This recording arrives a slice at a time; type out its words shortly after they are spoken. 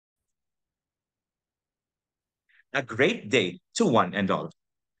A great day to one and all.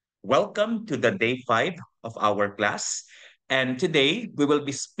 Welcome to the day 5 of our class. And today we will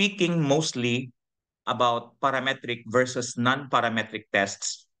be speaking mostly about parametric versus non-parametric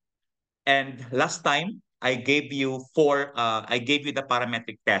tests. And last time I gave you the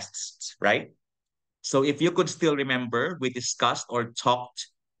parametric tests, right? So if you could still remember, we discussed or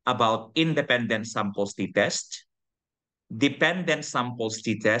talked about independent samples t-test, dependent samples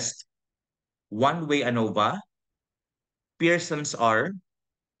t-test, one-way ANOVA, Pearson's R,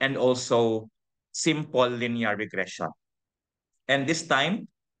 and also simple linear regression. And this time,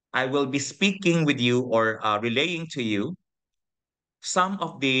 I will be speaking with you or relaying to you some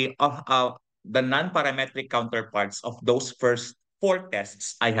of the non-parametric counterparts of those first four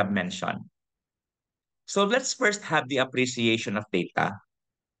tests I have mentioned. So let's first have the appreciation of data.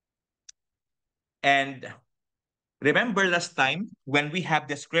 And remember last time, when we have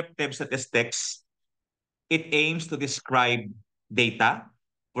descriptive statistics, it aims to describe data,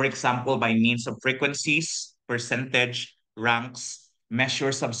 for example, by means of frequencies, percentage, ranks,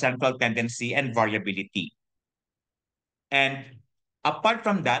 measures of central tendency, and variability. And apart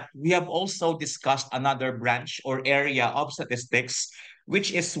from that, we have also discussed another branch or area of statistics,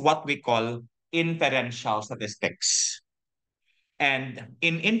 which is what we call inferential statistics. And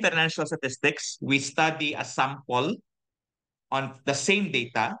in inferential statistics, we study a sample on the same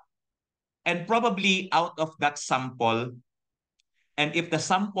data, and probably out of that sample, and if the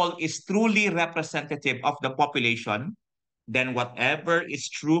sample is truly representative of the population, then whatever is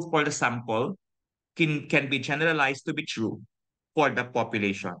true for the sample can be generalized to be true for the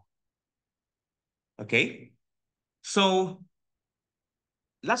population. Okay? So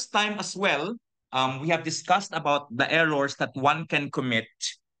last time as well, we have discussed about the errors that one can commit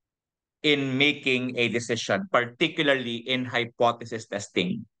in making a decision, particularly in hypothesis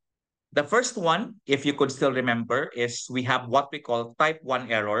testing. The first one, if you could still remember, is we have what we call type 1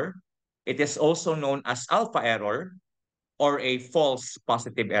 error. It is also known as alpha error or a false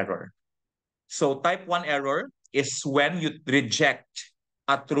positive error. So type 1 error is when you reject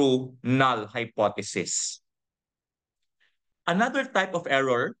a true null hypothesis. Another type of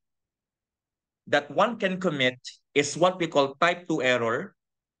error that one can commit is what we call type 2 error,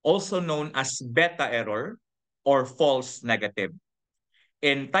 also known as beta error or false negative.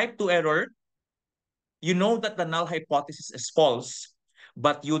 In type 2 error, you know that the null hypothesis is false,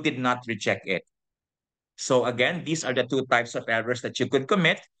 but you did not reject it. So again, these are the two types of errors that you could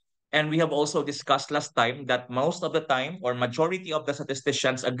commit. And we have also discussed last time that most of the time or majority of the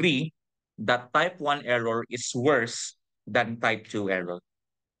statisticians agree that type 1 error is worse than type 2 error.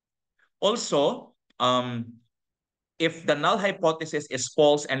 Also, if the null hypothesis is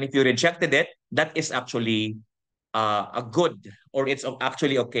false and if you rejected it, that is actually a good, or it's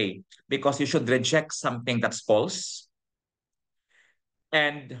actually okay, because you should reject something that's false.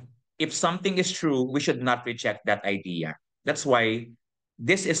 And if something is true, we should not reject that idea. That's why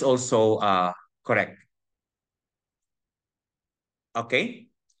this is also correct. Okay?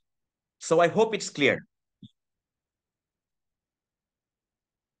 So I hope it's clear.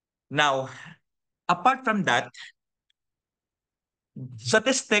 Now, apart from that,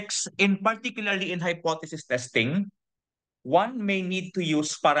 statistics, in particularly in hypothesis testing, one may need to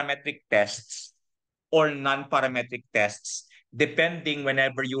use parametric tests or non-parametric tests, depending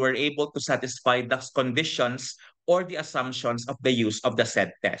whenever you are able to satisfy the conditions or the assumptions of the use of the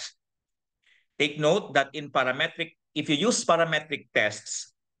said test. Take note that in parametric, if you use parametric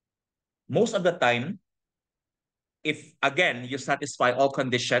tests, most of the time, if again you satisfy all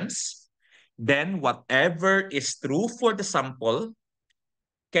conditions, then whatever is true for the sample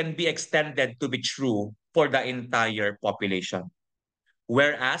can be extended to be true for the entire population.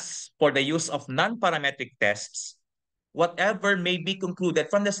 Whereas for the use of non-parametric tests, whatever may be concluded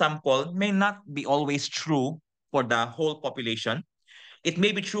from the sample may not be always true for the whole population. It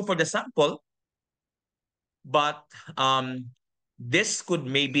may be true for the sample, but this could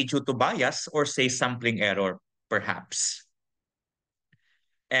maybe due to bias or say sampling error, perhaps.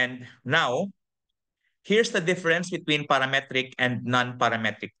 And now, here's the difference between parametric and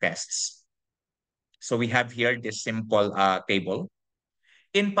non-parametric tests. So we have here this simple table.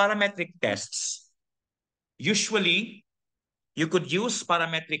 In parametric tests, usually you could use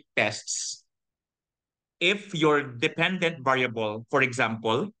parametric tests if your dependent variable, for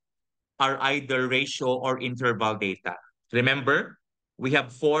example, are either ratio or interval data. Remember, we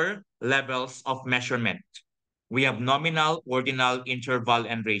have 4 levels of measurement. We have nominal, ordinal, interval,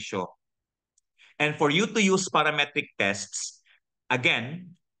 and ratio. And for you to use parametric tests,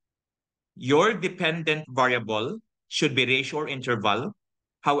 again, your dependent variable should be ratio or interval.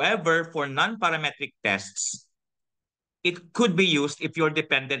 However, for non-parametric tests, it could be used if your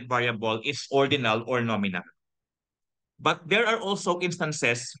dependent variable is ordinal or nominal. But there are also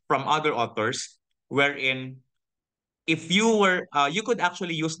instances from other authors wherein if you could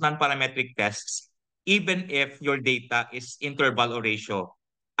actually use non-parametric tests even if your data is interval or ratio.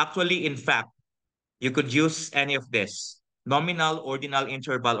 Actually, in fact, you could use any of this, nominal, ordinal,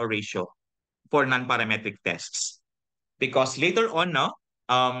 interval, or ratio for non-parametric tests. Because later on, no,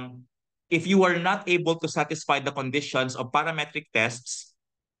 if you are not able to satisfy the conditions of parametric tests,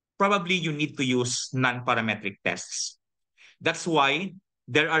 probably you need to use non-parametric tests. That's why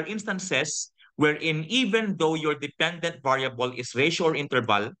there are instances wherein even though your dependent variable is ratio or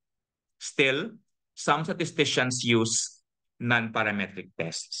interval, still some statisticians use non-parametric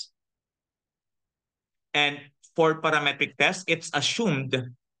tests. And for parametric tests, it's assumed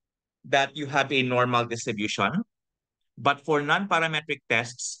that you have a normal distribution. But for non-parametric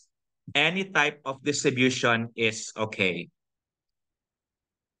tests, any type of distribution is okay.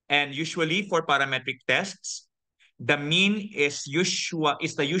 And usually for parametric tests, the mean is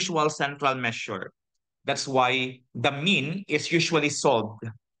the usual central measure. That's why the mean is usually solved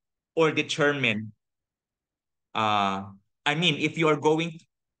or determined. If you are going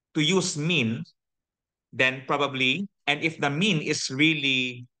to use mean, then probably, and if the mean is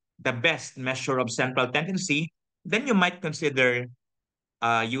really the best measure of central tendency, then you might consider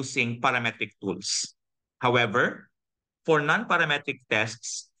using parametric tools. However, for non-parametric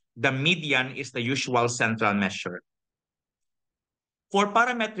tests, the median is the usual central measure. For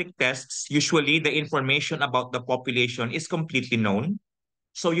parametric tests, usually the information about the population is completely known.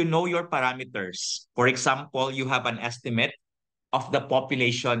 So you know your parameters. For example, you have an estimate of the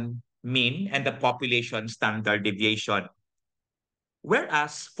population mean and the population standard deviation.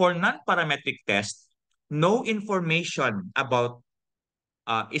 Whereas for non-parametric tests, no information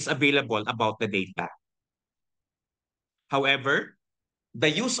is available about the data. However, the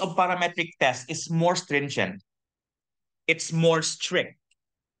use of parametric tests is more stringent. It's more strict.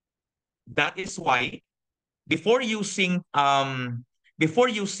 That is why before using parametric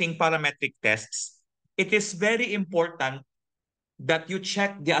tests, it is very important that you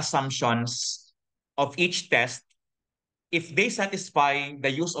check the assumptions of each test. If they satisfy the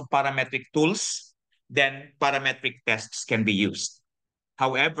use of parametric tools, then parametric tests can be used.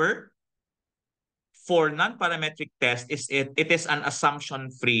 However, for non-parametric tests, it is an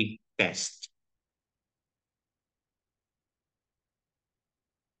assumption-free test.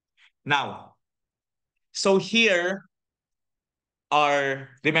 Now, so here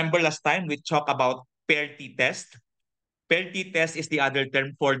remember last time we talked about paired t-test. Paired t-test is the other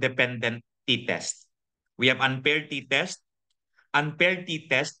term for dependent t-test. We have unpaired t-test. Unpaired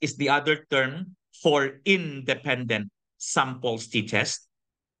t-test is the other term for independent samples t-test.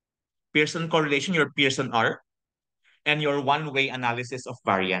 Pearson correlation, your Pearson R, and your one-way analysis of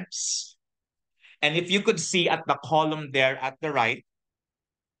variance. And if you could see at the column there at the right,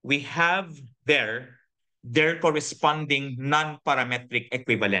 we have their corresponding non-parametric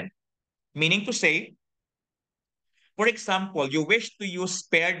equivalent. Meaning to say, for example, you wish to use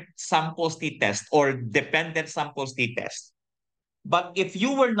paired samples t-test or dependent samples t-test. But if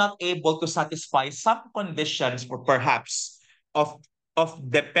you were not able to satisfy some conditions for perhaps of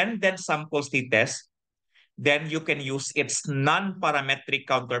dependent samples t-test, then you can use its non-parametric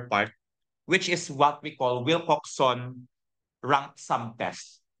counterpart, which is what we call Wilcoxon rank sum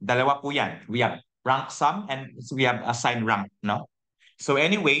test. Dalawa po yan. We have rank sum and we have assigned rank, no? So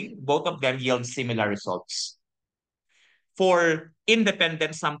anyway, both of them yield similar results. For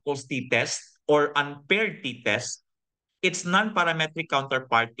independent samples t-test or unpaired t-test, its non-parametric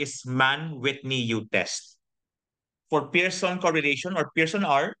counterpart is Mann-Whitney U test. For Pearson correlation or Pearson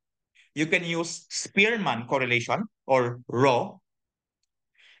R, you can use Spearman correlation or RAW.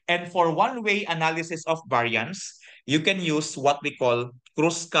 And for one-way analysis of variance, you can use what we call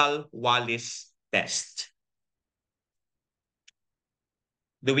Kruskal-Wallis test.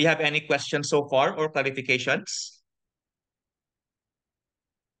 Do we have any questions so far or clarifications?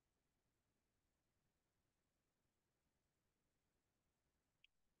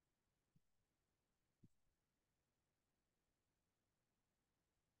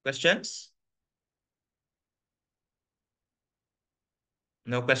 Questions?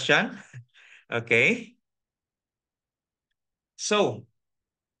 No question? Okay. So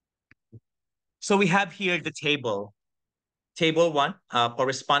we have here the table. Table 1,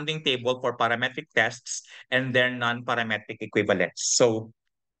 corresponding table for parametric tests and their non-parametric equivalents. So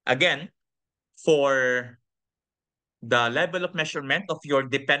again, for the level of measurement of your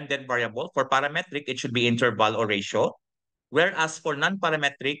dependent variable, for parametric, it should be interval or ratio. Whereas for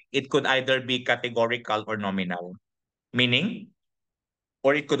non-parametric, it could either be categorical or nominal. meaning,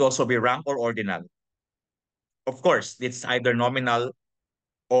 or it could also be rank or ordinal. Of course, it's either nominal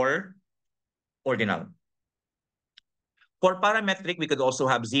or ordinal. For parametric, we could also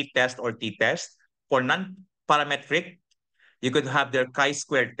have z-test or t-test. For non-parametric, you could have their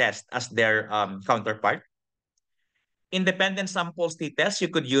chi-square test as their counterpart. Independent samples t-test, you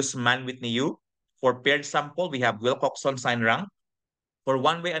could use Mann-Whitney U. For paired sample, we have Wilcoxon Signed-Rank. For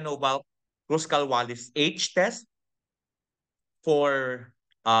one-way ANOVA, Kruskal-Wallis H test. For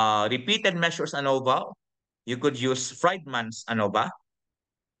repeated measures ANOVA, you could use Friedman's ANOVA.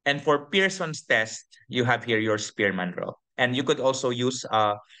 And for Pearson's test, you have here your Spearman rule. And you could also use,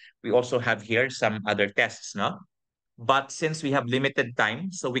 we also have here some other tests, no? But since we have limited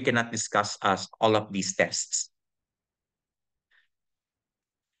time, so we cannot discuss all of these tests.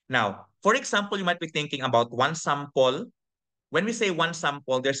 Now, for example, you might be thinking about one sample. When we say one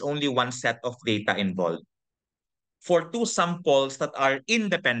sample, there's only one set of data involved. For two samples that are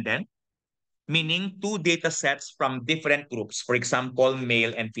independent, meaning two data sets from different groups, for example,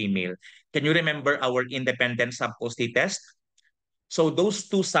 male and female. Can you remember our independent samples t-test? So those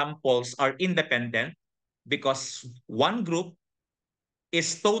two samples are independent because one group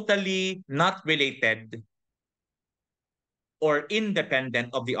is totally not related or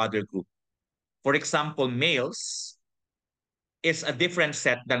independent of the other group. For example, males is a different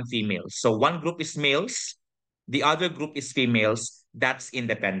set than females. So one group is males, the other group is females, that's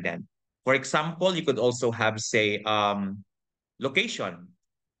independent. For example, you could also have, say, location,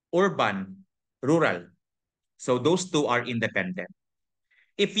 urban, rural. So those two are independent.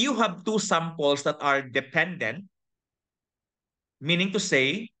 If you have two samples that are dependent, meaning to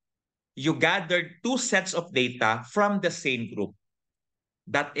say, you gathered two sets of data from the same group,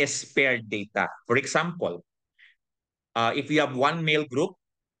 that is paired data. For example, if you have one male group,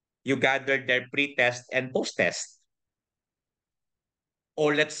 you gathered their pre-test and post-test.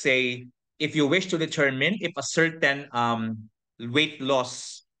 Or let's say, if you wish to determine if a certain weight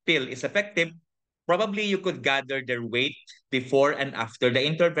loss pill is effective, probably you could gather their weight before and after the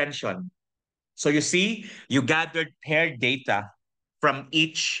intervention. So you see, you gathered paired data from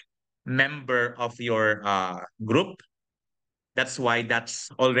each member of your group. That's why that's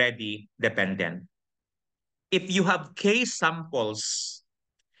already dependent. If you have case samples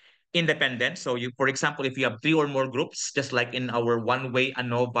independent, so you, for example, if you have three or more groups, just like in our one-way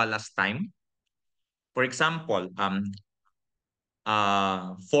ANOVA last time, for example,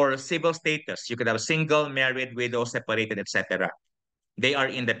 for civil status, you could have single, married, widow, separated, etc. They are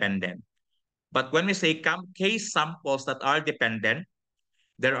independent. But when we say case samples that are dependent,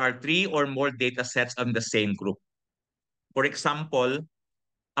 there are three or more data sets on the same group. For example,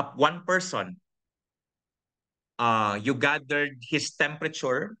 one person, you gathered his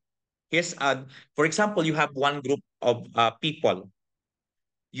temperature, for example, you have one group of people.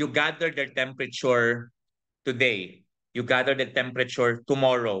 You gather their temperature today. You gather the temperature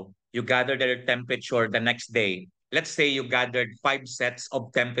tomorrow. You gather their temperature the next day. Let's say you gathered 5 sets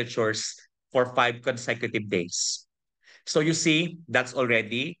of temperatures for 5 consecutive days. So you see, that's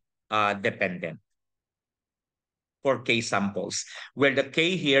already dependent for K samples, where the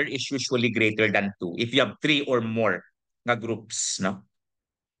K here is usually greater than 2 if you have 3 or more na groups. No?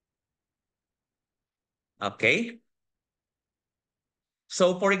 Okay?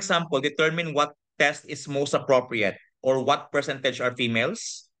 So for example, determine what test is most appropriate or what percentage are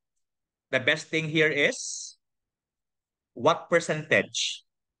females. The best thing here is what percentage?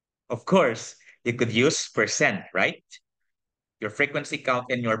 Of course, you could use percent, right? Your frequency count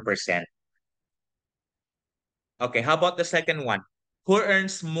and your percent. Okay, how about the second one? Who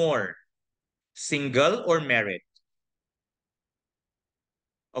earns more, single or married?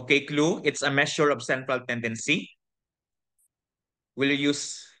 Okay, clue, it's a measure of central tendency. Will you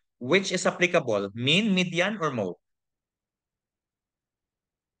use which is applicable, mean, median, or mode?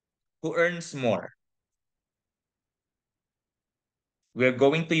 Who earns more? We're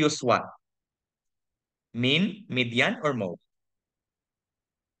going to use what? Mean, median, or mode?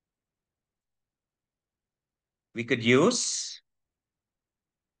 We could use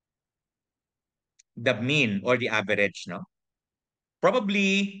the mean or the average, no?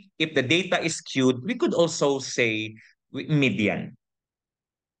 Probably, if the data is skewed, we could also say median.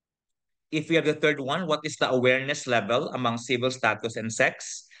 If we have the third one, what is the awareness level among civil status and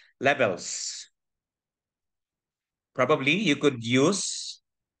sex? Levels. Probably, you could use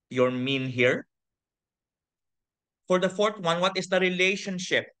your mean here. For the fourth one, what is the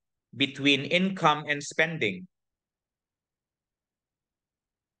relationship between income and spending?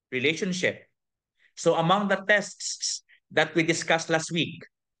 Relationship. So among the tests that we discussed last week,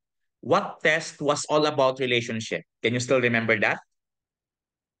 What test was all about relationship? Can you still remember that?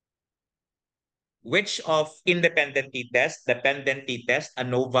 Which of independent t-test, dependent t-test,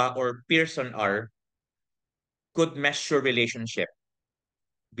 ANOVA, or Pearson R could measure relationship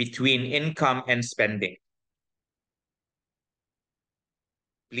between income and spending?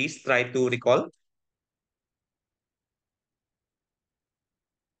 Please try to recall.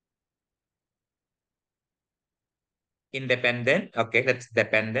 Independent? Okay, that's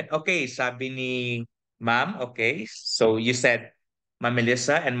dependent. Okay, sabi ni Ma'am, okay. So you said Ma'am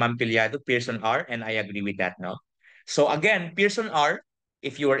Melissa and Ma'am Piliado, Pearson R, and I agree with that, no? So again, Pearson R,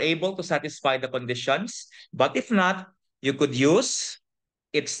 if you are able to satisfy the conditions, but if not, you could use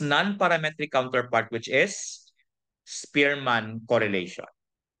its non-parametric counterpart, which is Spearman correlation.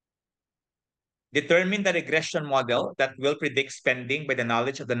 Determine the regression model that will predict spending by the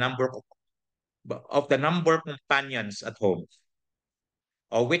knowledge of the number of companions at home.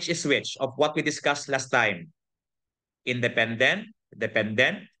 Or which is which of what we discussed last time? Independent,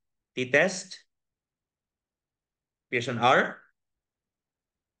 dependent, t-test, Pearson R,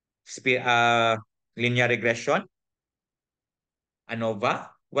 linear regression, ANOVA.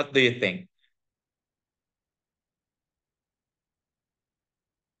 What do you think?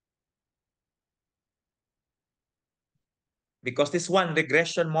 Because this one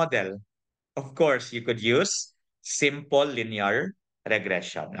regression model, of course, you could use simple linear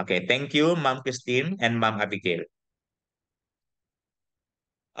regression. Okay, thank you, Ma'am Christine and Ma'am Abigail.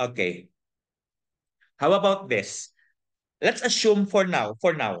 Okay, how about this? Let's assume for now,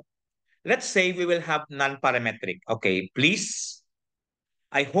 let's say we will have non-parametric. Okay, please,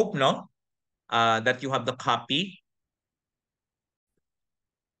 I hope no, that you have the copy.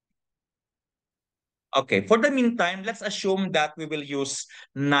 Okay, for the meantime, let's assume that we will use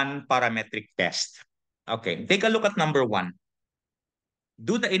non-parametric test. Okay, take a look at number one.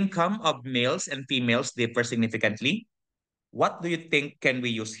 Do the income of males and females differ significantly? What do you think can we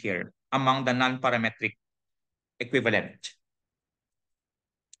use here among the non-parametric equivalent?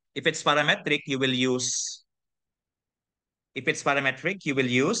 If it's parametric, you will use, if it's parametric, you will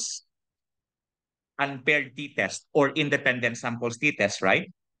use unpaired t-test or independent samples t-test,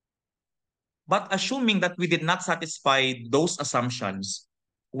 right? But assuming that we did not satisfy those assumptions,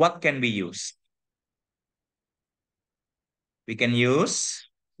 what can we use? We can use,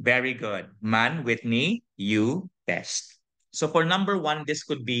 very good, Mann-Whitney U test. So for number one, this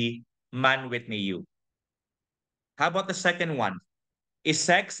could be Mann-Whitney U. How about the second one? Is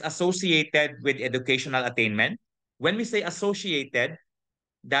sex associated with educational attainment? When we say associated,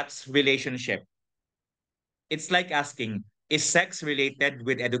 that's relationship. It's like asking, is sex related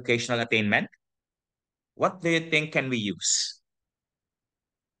with educational attainment? What do you think can we use?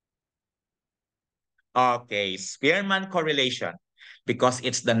 Okay, Spearman correlation, because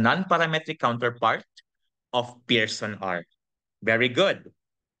it's the non-parametric counterpart of Pearson R. Very good.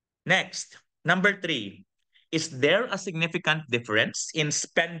 Next, number three, is there a significant difference in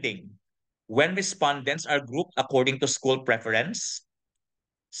spending when respondents are grouped according to school preference,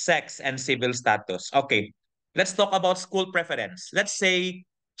 sex, and civil status? Okay, let's talk about school preference. Let's say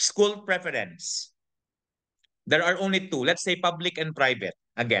school preference. There are only two. Let's say public and private.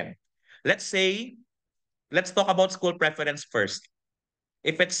 Again, let's say, let's talk about school preference first.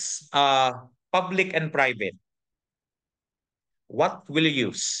 If it's public and private, what will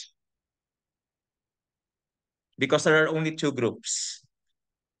you use? Because there are only two groups,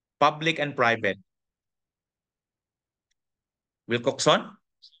 public and private. Wilcoxon?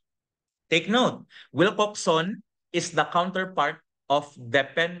 Take note, Wilcoxon is the counterpart of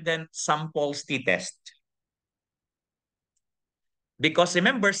dependent samples t-test. Because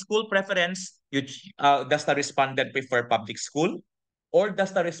remember, school preference, does the respondent prefer public school or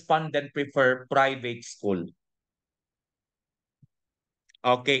does the respondent prefer private school?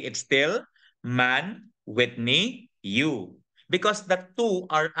 Okay, it's still Mann-Whitney U. Because the two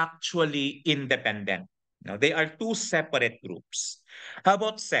are actually independent. Now, they are two separate groups. How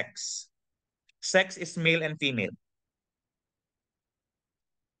about sex? Sex is male and female.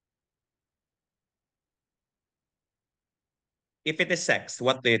 If it is sex,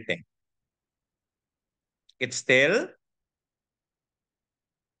 what do you think? It's still,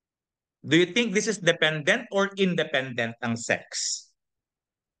 do you think this is dependent or independent ang sex?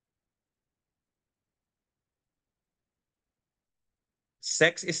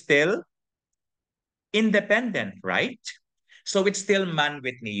 Sex is still independent, right? So it's still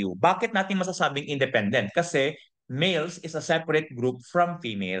Mann-Whitney U. Bakit natin masasabing independent? Kasi males is a separate group from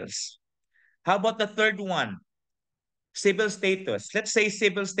females. How about the third one? Civil status. Let's say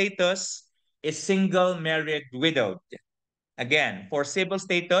civil status is single, married, widowed. Again, for civil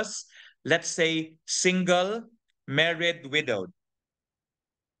status, let's say single, married, widowed.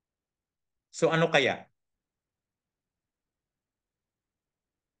 So ano kaya?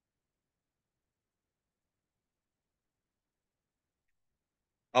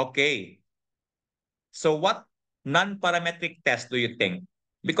 Okay. So what non-parametric test do you think?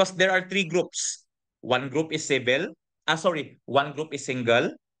 Because there are three groups. One group is civil. One group is single.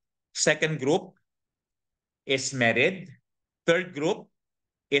 Second group is married. Third group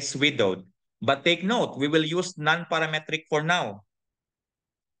is widowed. But take note, we will use non-parametric for now.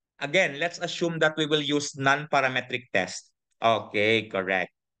 Again, let's assume that we will use non-parametric test. Okay,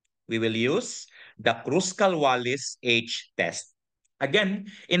 correct. We will use the Kruskal-Wallis H test. Again,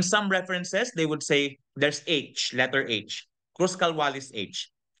 in some references, they would say there's H, letter H, Kruskal-Wallis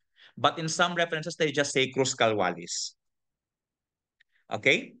H. But in some references, they just say Kruskal-Wallis.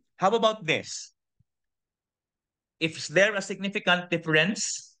 Okay? How about this? Is there a significant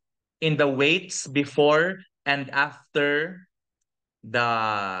difference in the weights before and after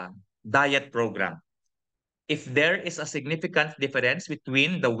the diet program? If there is a significant difference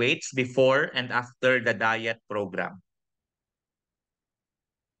between the weights before and after the diet program.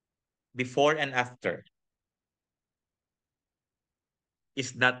 Before and after.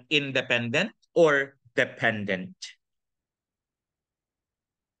 Is that independent or dependent?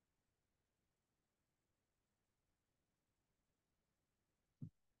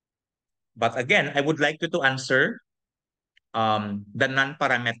 But again, I would like you to answer the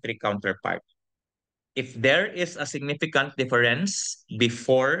non-parametric counterpart. If there is a significant difference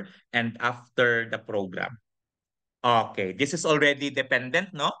before and after the program. Okay, this is already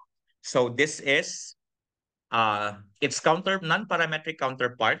dependent, no? So this is its non-parametric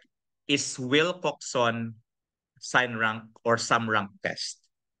counterpart is Wilcoxon Signed-Rank or sum rank test.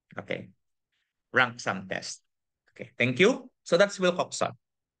 Okay, rank sum test. Okay, thank you. So that's Wilcoxon.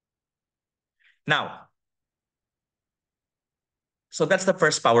 Now, so that's the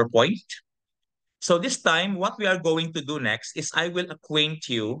first PowerPoint. So this time, what we are going to do next is I will acquaint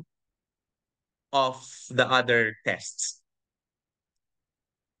you of the other tests.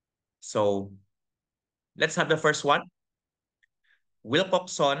 So let's have the first one.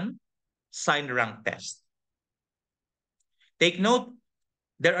 Wilcoxon Signed-Rank test. Take note,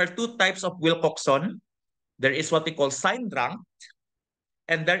 there are two types of Wilcoxon. There is what we call signed-rank,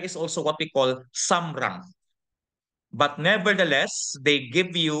 and there is also what we call sum rank. But nevertheless, they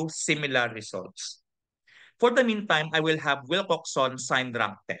give you similar results. For the meantime, I will have Wilcoxon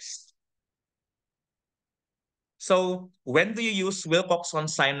Signed-Rank test. So when do you use Wilcoxon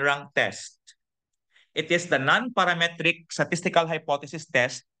Signed-Rank test? It is the non-parametric statistical hypothesis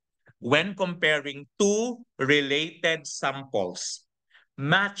test when comparing two related samples,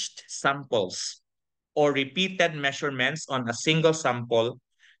 matched samples, or repeated measurements on a single sample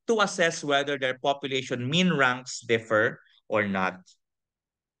to assess whether their population mean ranks differ or not.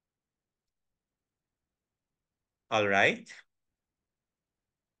 All right.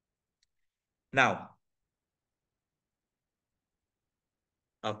 Now,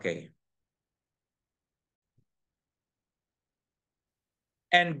 okay.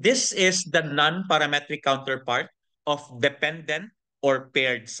 And this is the non-parametric counterpart of dependent or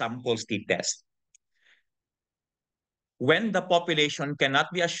paired samples t-test. When the population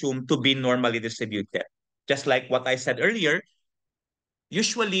cannot be assumed to be normally distributed. Just like what I said earlier,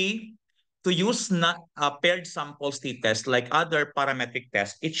 usually to use paired samples t-test like other parametric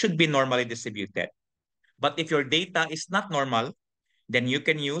tests, it should be normally distributed. But if your data is not normal, then you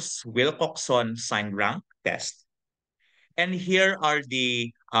can use Wilcoxon Signed-Rank test. And here are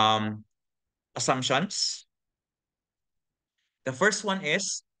the assumptions. The first one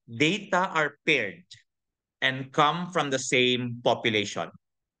is data are paired and come from the same population.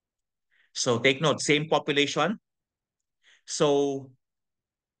 So take note, same population. So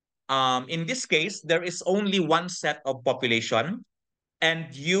in this case, there is only one set of population,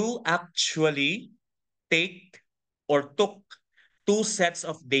 and you actually took two sets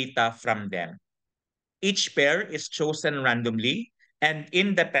of data from them. Each pair is chosen randomly and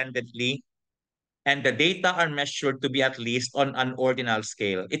independently, and the data are measured to be at least on an ordinal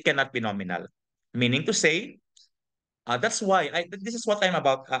scale. It cannot be nominal. Meaning to say, that's why this is what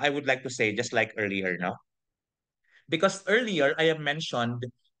I would like to say, just like earlier, no? Because earlier I have mentioned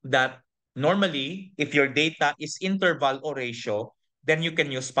that normally, if your data is interval or ratio, then you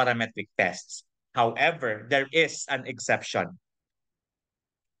can use parametric tests. However, there is an exception.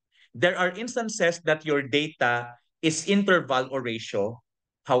 There are instances that your data is interval or ratio.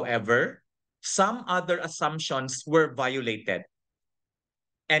 However, some other assumptions were violated.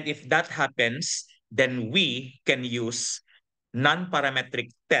 And if that happens, then we can use non-parametric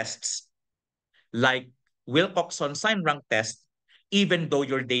tests like Wilcoxon Signed-Rank test, even though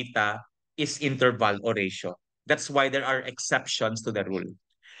your data is interval or ratio. That's why there are exceptions to the rule.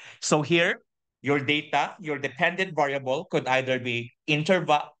 So here, your data, your dependent variable could either be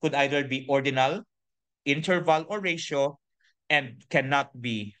ordinal, interval, or ratio, and cannot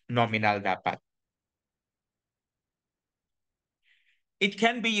be nominal dapat. It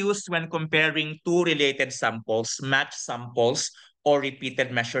can be used when comparing two related samples, matched samples, or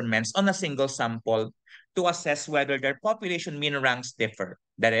repeated measurements on a single sample to assess whether their population mean ranks differ.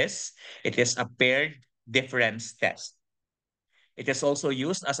 That is, it is a paired difference test. It is also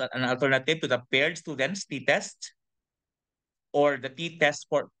used as an alternative to the paired students t-test or the t-test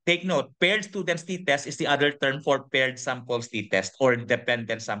for, take note, paired students t-test is the other term for paired samples t-test or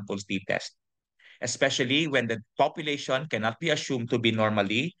dependent samples t-test, especially when the population cannot be assumed to be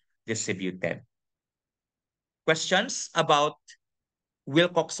normally distributed. Questions about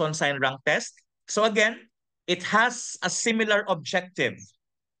Wilcoxon Signed-Rank test? So again, it has a similar objective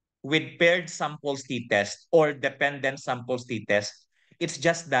with paired samples t-test or dependent samples t-test. It's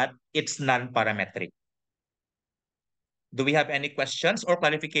just that it's non-parametric. Do we have any questions or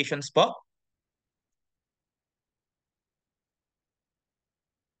clarifications po?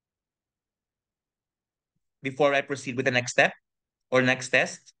 Before I proceed with the next step or next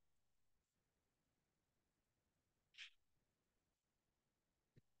test?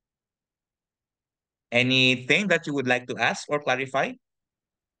 Anything that you would like to ask or clarify?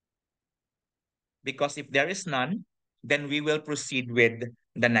 Because if there is none, then we will proceed with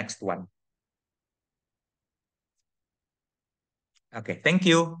the next one. Okay, thank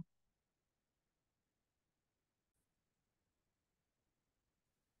you.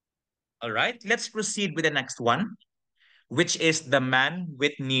 All right, let's proceed with the next one, which is the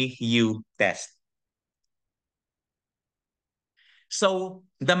Mann-Whitney U test. So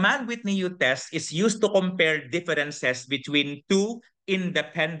the Mann-Whitney U test is used to compare differences between two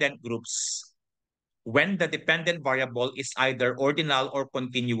independent groups when the dependent variable is either ordinal or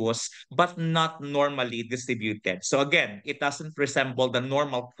continuous, but not normally distributed. So again, it doesn't resemble the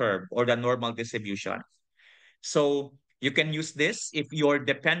normal curve or the normal distribution. So you can use this if your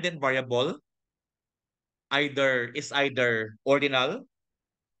dependent variable either ordinal,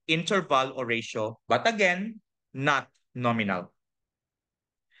 interval, or ratio, but again, not nominal.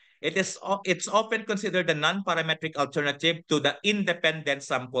 It's often considered the non-parametric alternative to the independent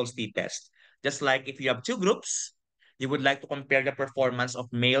samples t-test. Just like if you have two groups, you would like to compare the performance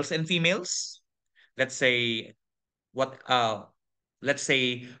of males and females. Let's say what let's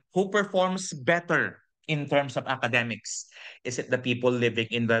say who performs better in terms of academics. Is it the people living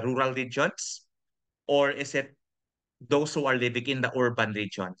in the rural regions or is it those who are living in the urban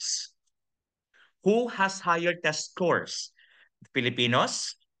regions? Who has higher test scores?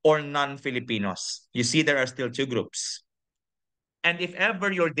 Filipinos or non-Filipinos? You see, there are still two groups. And if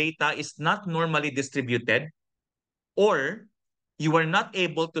ever your data is not normally distributed or you are not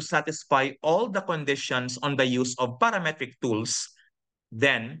able to satisfy all the conditions on the use of parametric tools,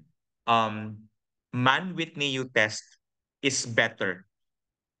 then Mann-Whitney U test is better,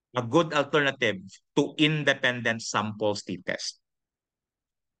 a good alternative to independent samples t-test.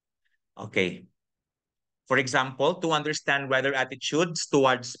 Okay. For example, to understand whether attitudes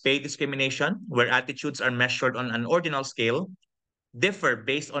towards pay discrimination, where attitudes are measured on an ordinal scale, differ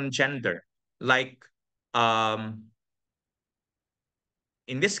based on gender. Like, in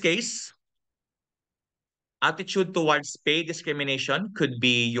this case, attitude towards pay discrimination could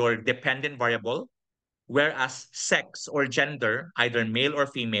be your dependent variable, whereas sex or gender, either male or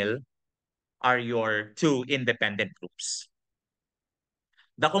female, are your two independent groups.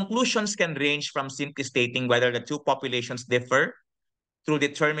 The conclusions can range from simply stating whether the two populations differ through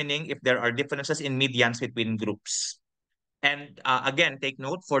determining if there are differences in medians between groups. And again, take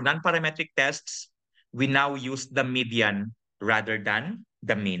note, for non-parametric tests, we now use the median rather than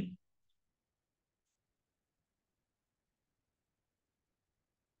the mean.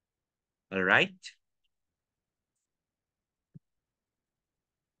 All right.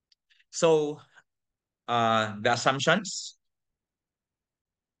 So the assumptions.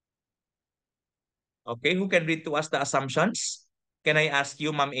 Okay, who can read to us the assumptions? Can I ask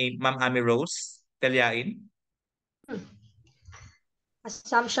you, Ma'am Amy Rose Telyain?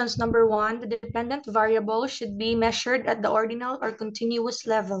 Assumptions number 1, the dependent variable should be measured at the ordinal or continuous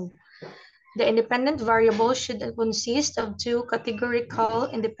level. The independent variable should consist of two categorical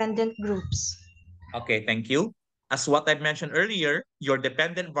independent groups. Okay, thank you. As what I mentioned earlier, your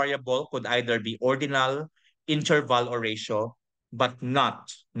dependent variable could either be ordinal, interval, or ratio, but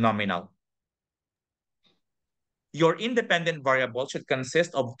not nominal. Your independent variable should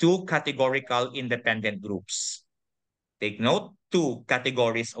consist of two categorical independent groups. Take note, two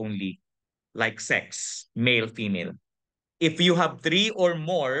categories only, like sex, male, female. If you have three or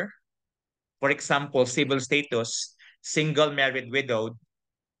more, for example, civil status, single, married, widowed,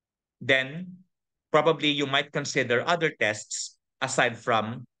 then probably you might consider other tests aside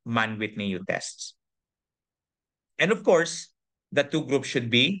from Mann-Whitney U tests. And of course, the two groups should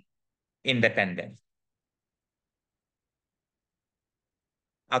be independent.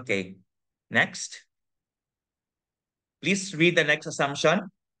 Okay, next. Please read the next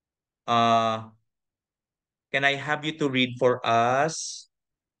assumption. Uh, can I have you to read for us,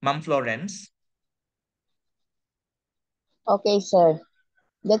 Ma'am Florence? Okay, sir.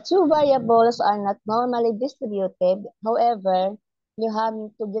 The two variables are not normally distributed. However, you have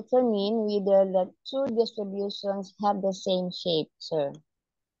to determine whether the two distributions have the same shape, sir.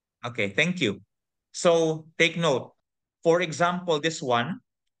 Okay, thank you. So take note. For example, this one,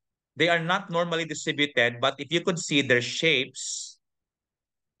 they are not normally distributed, but if you could see their shapes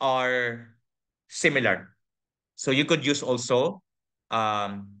are similar. So you could use also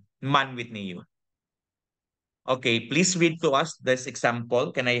Mann-Whitney U. Okay, please read to us this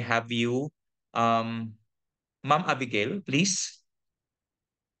example. Can I have you, um, Ma'am Abigail, please?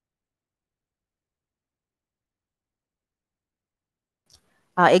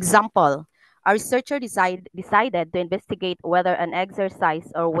 Example, a researcher decided to investigate whether an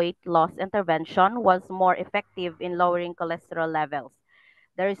exercise or weight loss intervention was more effective in lowering cholesterol levels.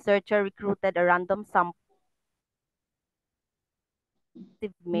 The researcher recruited a random sample of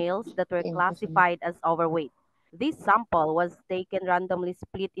males that were Thank you, sir. classified as overweight. This sample was taken randomly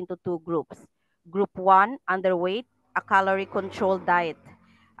split into two groups. Group 1, underweight, a calorie-controlled diet.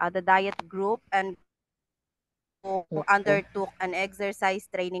 The diet group and Group 4. undertook an exercise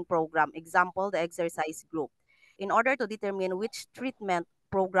training program, example, the exercise group. In order to determine which treatment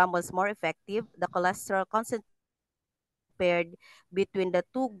program was more effective, the cholesterol concentration compared between the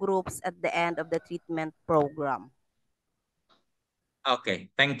two groups at the end of the treatment program. Okay,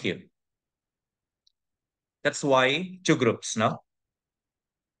 thank you. That's why two groups, no?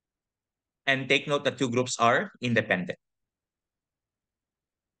 And take note that two groups are independent.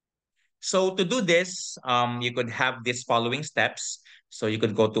 So to do this, you could have these following steps. So you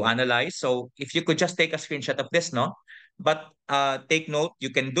could go to analyze. So if you could just take a screenshot of this, no? But take note,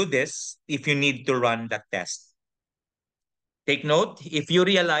 you can do this if you need to run that test. Take note, if you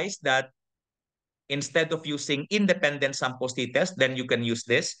realize that instead of using independent sample t-test, then you can use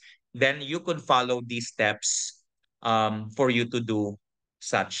this. Then you could follow these steps for you to do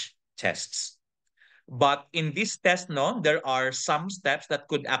such tests. But in this test, no, there are some steps that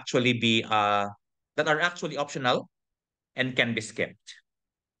could actually be that are actually optional and can be skipped.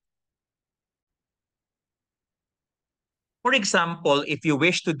 For example, if you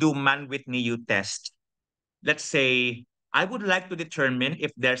wish to do Mann-Whitney U test, let's say I would like to determine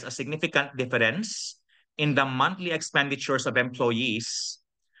if there's a significant difference in the monthly expenditures of employees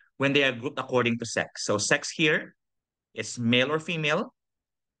when they are grouped according to sex. So sex here is male or female,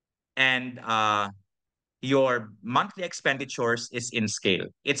 and your monthly expenditures is in scale.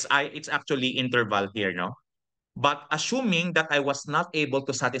 It's actually interval here, no? But assuming that I was not able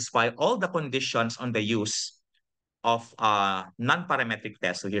to satisfy all the conditions on the use of non-parametric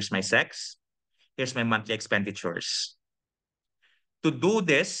test. So here's my sex, here's my monthly expenditures. To do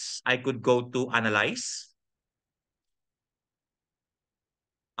this, I could go to analyze,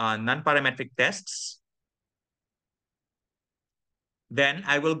 non-parametric tests. Then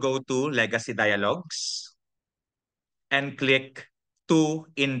I will go to legacy dialogues and click two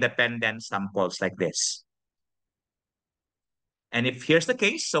independent samples like this. And if here's the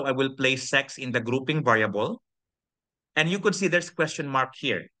case, so I will place sex in the grouping variable. And you could see there's question mark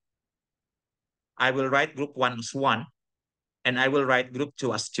here. I will write group 1 as 1, and I will write group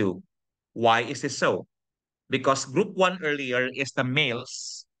 2 as 2. Why is this so? Because group 1 earlier is the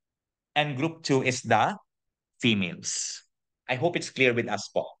males, and group 2 is the females. I hope it's clear with us,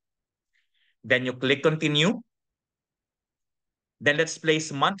 po. Then you click continue. Then let's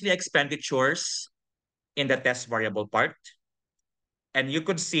place monthly expenditures in the test variable part. And you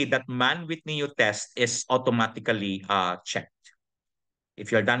could see that Mann-Whitney U test is automatically checked.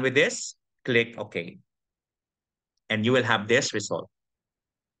 If you're done with this, click OK. And you will have this result.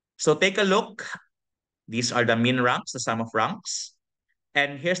 So take a look. These are the mean ranks, the sum of ranks.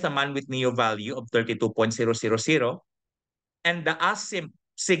 And here's the Mann-Whitney U value of 32.000. And the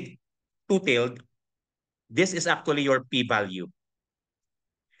sig two-tailed, this is actually your p-value.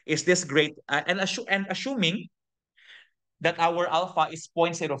 Is this great? And assuming that our alpha is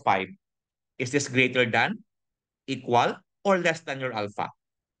 0.05, is this greater than, equal or less than your alpha?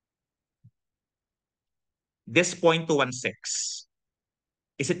 This 0.216,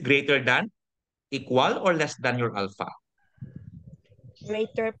 is it greater than, equal, or less than your alpha?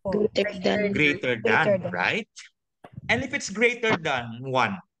 Greater po. Greater Greater than, than. right? And if it's greater than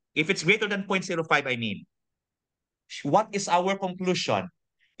 1, if it's greater than 0.05, I mean, what is our conclusion?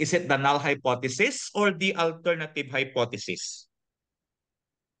 Is it the null hypothesis or the alternative hypothesis?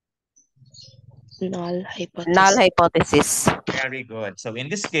 Null Null hypothesis. hypothesis. Very good. So in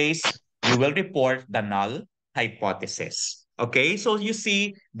this case, you will report the null hypothesis. Okay, so you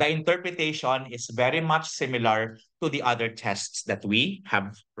see the interpretation is very much similar to the other tests that we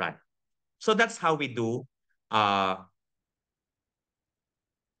have run. So that's how we do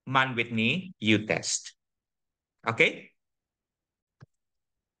Mann-Whitney U test. Okay?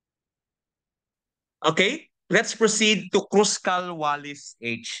 Okay, let's proceed to Kruskal-Wallis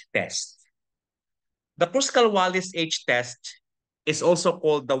H test. The Kruskal-Wallis H test is also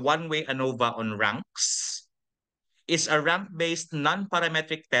called the one-way ANOVA on ranks. Is a rank-based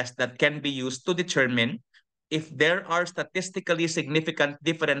non-parametric test that can be used to determine if there are statistically significant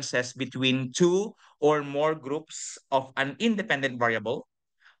differences between two or more groups of an independent variable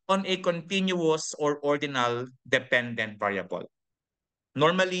on a continuous or ordinal dependent variable.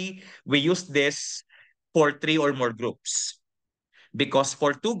 Normally, we use this for 3 or more groups because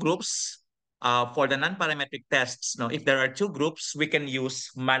for 2 groups, for the non-parametric tests, no, if there are 2 groups, we can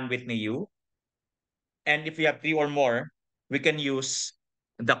use Mann-Whitney U. And if we have 3 or more, we can use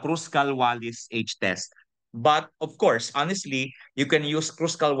the Kruskal-Wallis H test. But of course, honestly, you can use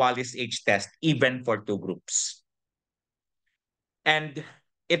Kruskal-Wallis H test even for 2 groups. And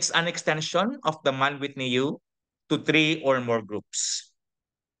it's an extension of the Mann-Whitney U to 3 or more groups.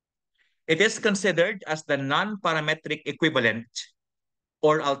 It is considered as the non-parametric equivalent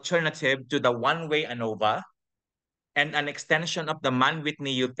or alternative to the one-way ANOVA and an extension of the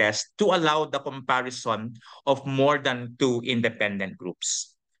Mann-Whitney U test to allow the comparison of more than 2 independent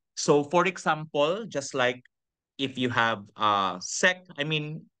groups. So for example, just like if you have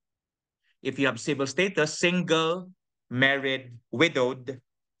if you have civil status, single, married, widowed,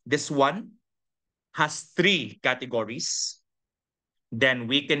 this one has 3 categories, then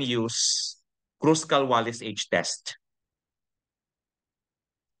we can use Kruskal-Wallis H test.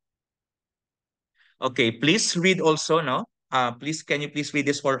 Okay, please read also, no? Can you please read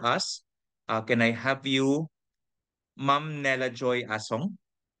this for us? Can I have you, Ma'am Nella Joy Asong?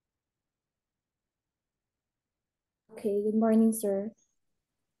 Okay, good morning, sir.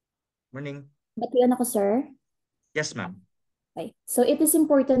 Morning. Batian ako, sir. Yes, ma'am. Okay. So it is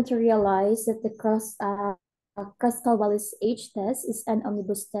important to realize that the Kruskal-Wallis H test is an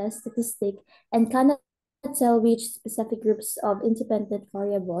omnibus test statistic and cannot tell which specific groups of independent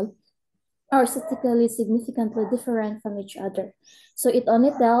variable are statistically significantly different from each other. So it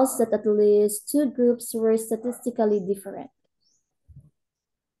only tells that at least 2 groups were statistically different.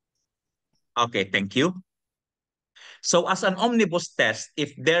 Okay, thank you. So as an omnibus test,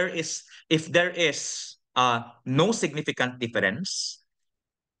 if there is no significant difference,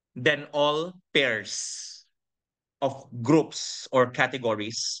 then all pairs of groups or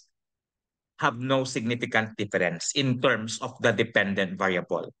categories have no significant difference in terms of the dependent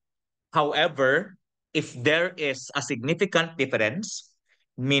variable. However, if there is a significant difference,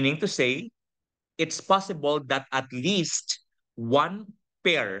 meaning to say, it's possible that at least one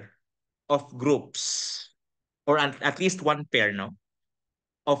pair of groups or at least one pair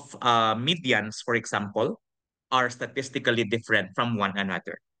of medians, for example, are statistically different from one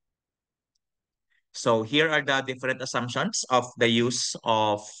another. So here are the different assumptions of the use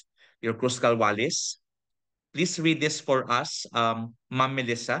of your Kruskal-Wallis. Please read this for us, Ma'am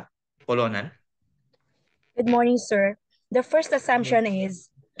Melissa Polonan. Good morning, sir. The first assumption is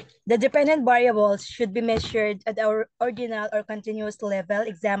the dependent variables should be measured at our ordinal or continuous level,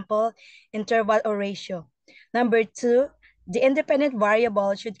 example, interval or ratio. Number 2, the independent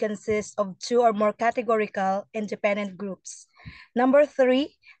variable should consist of 2 or more categorical independent groups. Number 3,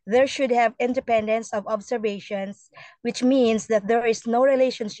 there should have independence of observations, which means that there is no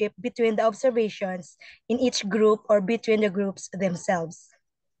relationship between the observations in each group or between the groups themselves.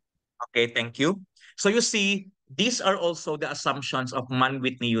 Okay, thank you. So you see, these are also the assumptions of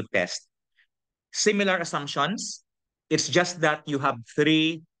Mann-Whitney U test. Similar assumptions. It's just that you have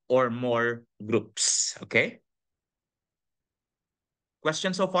 3 or more groups. Okay?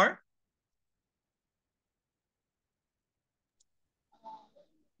 Question so far?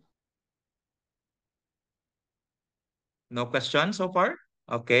 No question so far?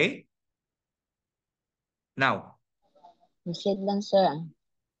 Okay. Now. Proceed lang, sir.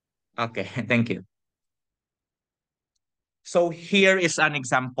 Okay, thank you. So here is an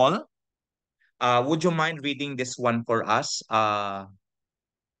example. Would you mind reading this one for us,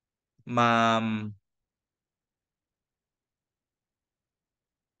 Ma'am?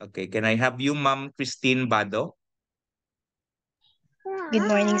 Okay, can I have you, Ma'am Christine Bado? Good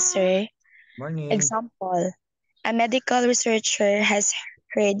morning, sir. Morning. Example: a medical researcher has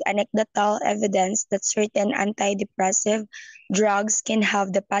heard anecdotal evidence that certain antidepressive drugs can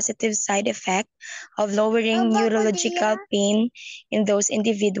have the positive side effect of lowering neurological pain in those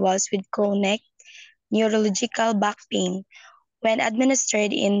individuals with chronic neurological back pain when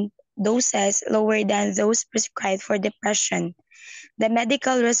administered in doses lower than those prescribed for depression. The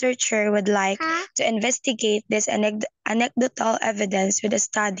medical researcher would like to investigate this anecdotal evidence with a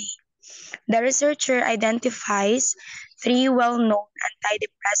study. The researcher identifies three well-known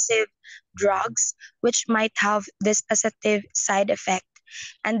antidepressive drugs which might have this positive side effect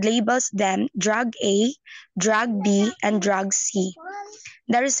and labels them drug A, drug B, and drug C.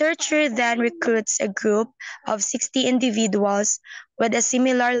 The researcher then recruits a group of 60 individuals with a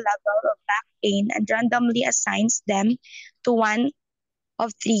similar level of back pain and randomly assigns them to one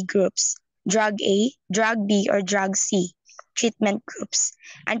of three groups: drug A, drug B, or drug C treatment groups,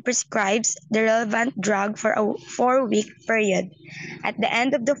 and prescribes the relevant drug for a 4-week period. At the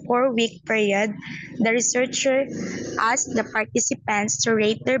end of the 4-week period, the researcher asked the participants to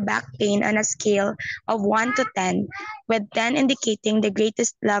rate their back pain on a scale of 1 to 10, with 10 indicating the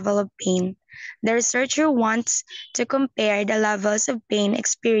greatest level of pain. The researcher wants to compare the levels of pain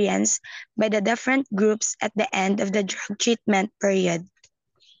experienced by the different groups at the end of the drug treatment period.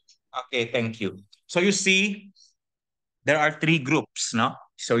 Okay, thank you. So you see, there are three groups, no?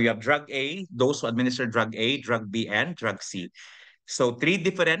 So you have drug A, those who administer drug A, drug B, and drug C. So three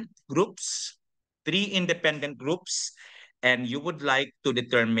different groups, three independent groups, and you would like to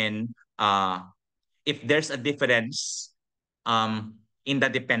determine if there's a difference in the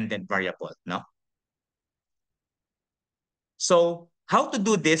dependent variable, no? So how to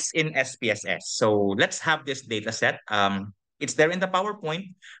do this in SPSS? So let's have this data set. It's there in the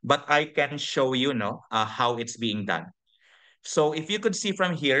PowerPoint, but I can show you, how it's being done. So if you could see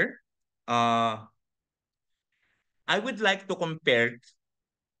from here, I would like to compare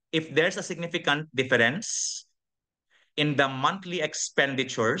if there's a significant difference in the monthly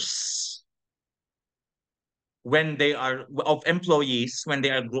expenditures when they are of employees when they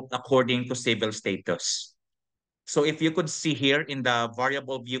are grouped according to civil status. So if you could see here in the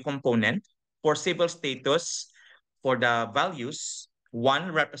variable view component, for civil status, for the values,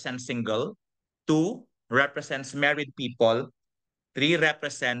 1 represents single, 2 represents married people, 3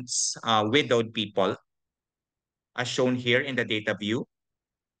 represents widowed people, as shown here in the data view.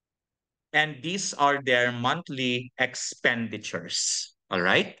 And these are their monthly expenditures, all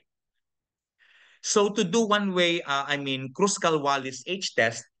right? So to do one-way, Kruskal-Wallis H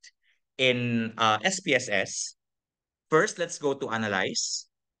test in SPSS, first, let's go to Analyze.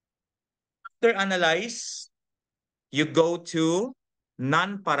 After Analyze, you go to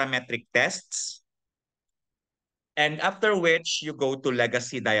Non-Parametric Tests, and after which you go to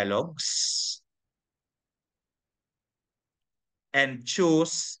Legacy Dialogues and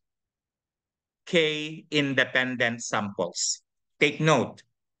choose K independent samples. Take note,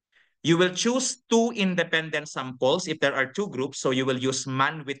 you will choose 2 independent samples if there are 2 groups, so you will use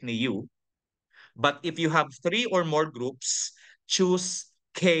Mann-Whitney U. But if you have 3 or more groups, choose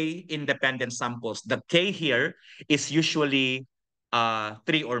K independent samples. The K here is usually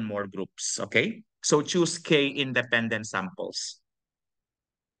 3 or more groups, okay? So choose K independent samples.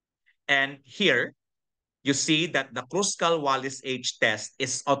 And here, you see that the Kruskal-Wallis H test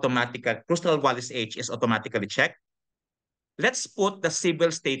is Kruskal-Wallis H is automatically checked. Let's put the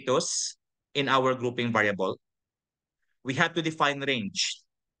civil status in our grouping variable. We have to define range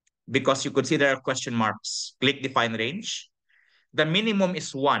because you could see there are question marks. Click define range. The minimum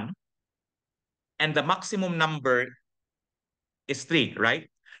is 1 and the maximum number is 3, right?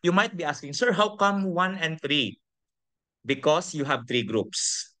 You might be asking, sir, how come 1 and 3? Because you have 3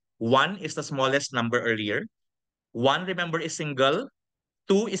 groups. 1 is the smallest number earlier. 1, remember, is single.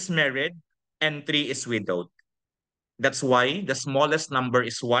 2 is married. And 3 is widowed. That's why the smallest number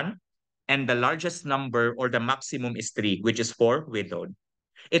is 1 and the largest number or the maximum is 3, which is for widowed.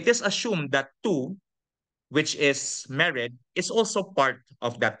 It is assumed that 2, which is married, is also part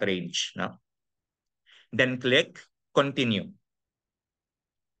of that range. No? Then click continue.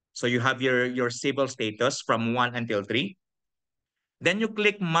 So you have your civil status from 1 until 3. Then you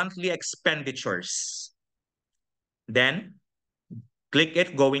click monthly expenditures. Then click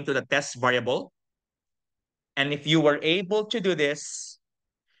it going to the test variable. And if you were able to do this,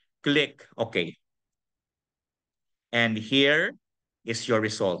 click OK. And here is your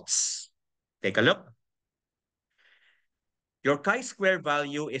results. Take a look. Your chi-square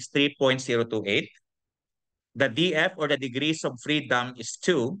value is 3.028. The DF, or the degrees of freedom, is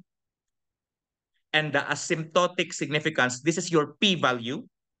 2. And the asymptotic significance, this is your p-value,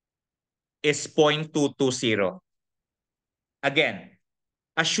 is 0.220. Again,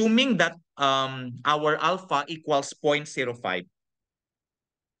 assuming that our alpha equals 0.05,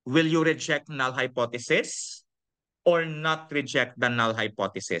 will you reject null hypothesis or not reject the null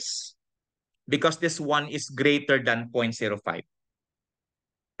hypothesis? Because this one is greater than 0.05.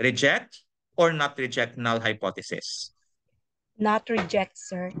 Reject or not reject null hypothesis? Not reject,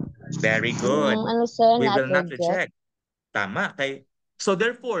 sir. Very good. Ano sir, We not will not reject. reject. Tama. So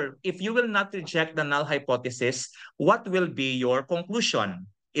therefore, if you will not reject the null hypothesis, what will be your conclusion?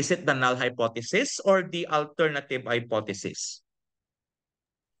 Is it the null hypothesis or the alternative hypothesis?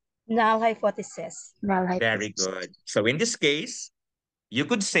 Null hypothesis. Null Very hypothesis. good. So in this case, you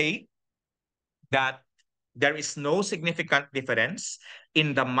could say that there is no significant difference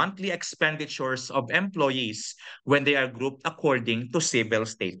in the monthly expenditures of employees when they are grouped according to civil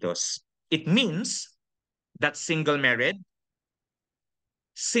status. It means that single married,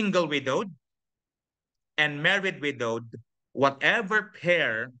 single widowed, and married widowed, whatever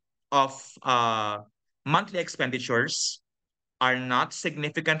pair of monthly expenditures are not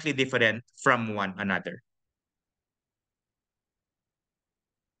significantly different from one another.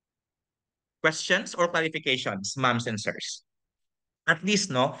 Questions or clarifications, moms and sirs? At least,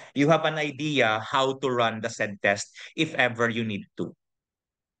 no, you have an idea how to run the said test if ever you need to.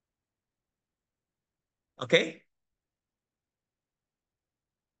 Okay?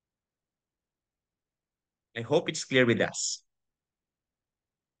 I hope it's clear with us.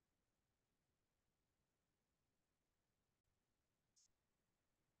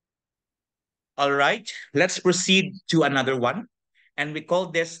 All right, let's proceed to another one. And we call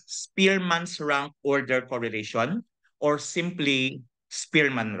this Spearman's rank order correlation, or simply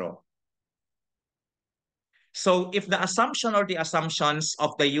Spearman law. So if the assumption or the assumptions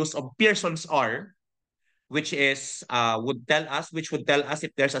of the use of Pearson's R, which would tell us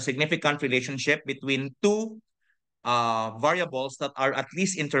if there's a significant relationship between two variables that are at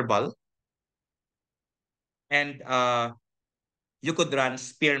least interval, and you could run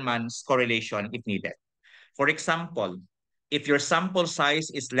Spearman's correlation if needed. For example, if your sample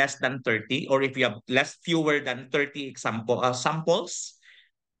size is less than 30, or if you have fewer than 30 samples,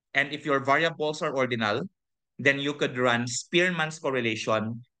 and if your variables are ordinal, then you could run Spearman's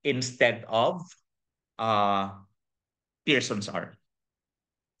correlation instead of Pearson's R.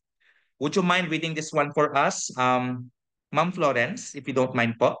 Would you mind reading this one for us, Ma'am Florence, if you don't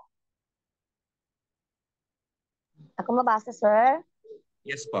mind po? Ako mabasa, sir?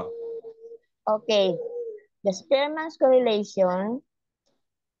 Yes po. Okay. The Spearman's correlation,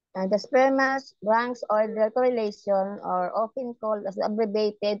 the Spearman's ranks order correlation, or often called as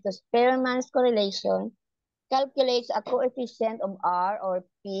abbreviated to Spearman's correlation, calculates a coefficient of R or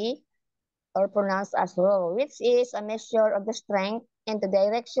P, or pronounced as rho, which is a measure of the strength and the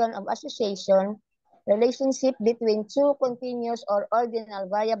direction of association relationship between two continuous or ordinal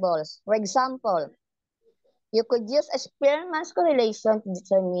variables. For example, you could use a Spearman's correlation to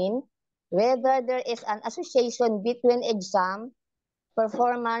determine whether there is an association between exam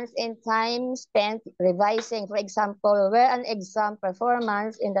performance and time spent revising. For example, where an exam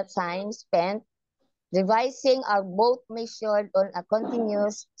performance and the time spent revising are both measured on a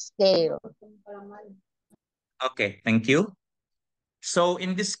continuous scale. Okay, thank you. So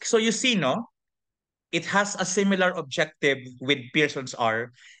you see, no, it has a similar objective with Pearson's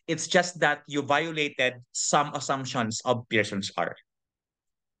R. It's just that you violated some assumptions of Pearson's R.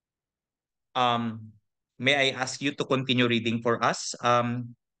 May I ask you to continue reading for us,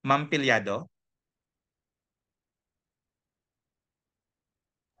 Ma'am Pilyado?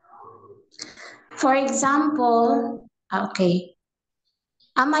 For example, okay.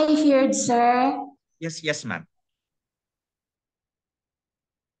 Am I heard, sir? Yes, ma'am.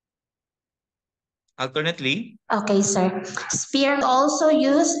 Alternately? Okay, sir. Spearman also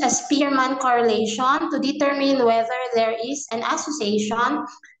use a Spearman correlation to determine whether there is an association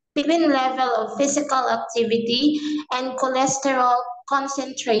between level of physical activity and cholesterol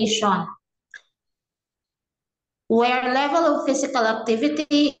concentration, where level of physical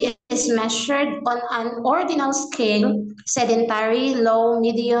activity is measured on an ordinal scale, sedentary, low,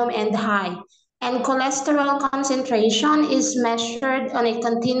 medium, and high, and cholesterol concentration is measured on a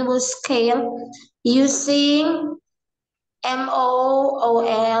continuous scale using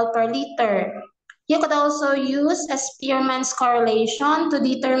MOOL per liter. You could also use a Spearman's correlation to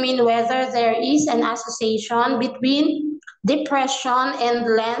determine whether there is an association between depression and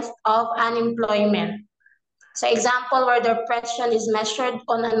length of unemployment. So example where depression is measured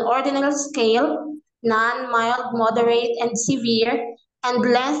on an ordinal scale, none, mild, moderate, and severe, and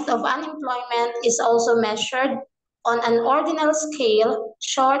length of unemployment is also measured on an ordinal scale,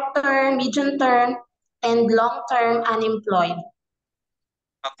 short-term, medium-term, and long-term unemployed.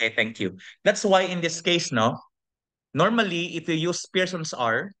 Okay, thank you. That's why in this case, no, normally if you use Pearson's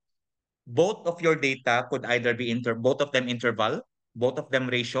R, both of your data could either be both of them interval, both of them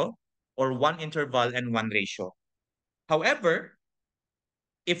ratio, or one interval and one ratio. However,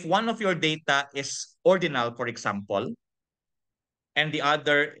 if one of your data is ordinal, for example, and the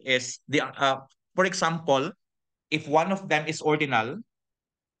other is for example, if one of them is ordinal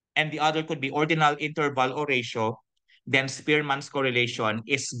and the other could be ordinal, interval, or ratio, then Spearman's correlation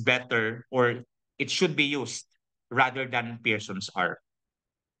is better, or it should be used rather than Pearson's R.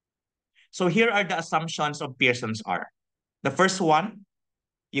 So here are the assumptions of Pearson's R. The first one,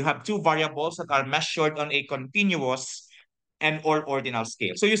 you have two variables that are measured on a continuous and or ordinal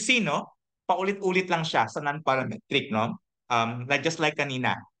scale. So you see, no, paulit-ulit lang siya sa non-parametric, no? Just like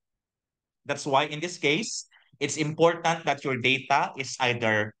kanina. That's why in this case, it's important that your data is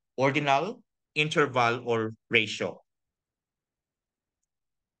either ordinal, interval, or ratio.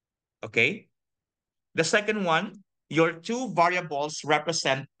 Okay? The second one, your two variables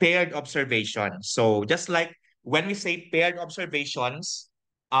represent paired observations. So just like when we say paired observations,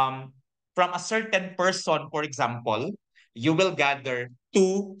 from a certain person, for example, you will gather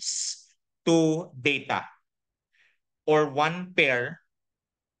two data or one pair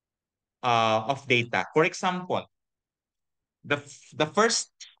of data. For example, the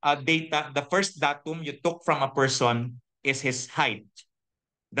first the first datum you took from a person is his height.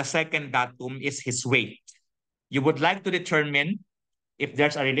 The second datum is his weight. You would like to determine if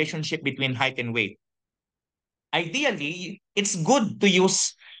there's a relationship between height and weight. Ideally, it's good to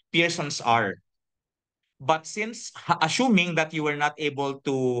use Pearson's R. But since assuming that you were not able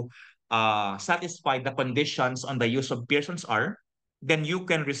to satisfy the conditions on the use of Pearson's R, then you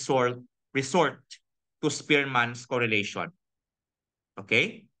can resort to Spearman's correlation.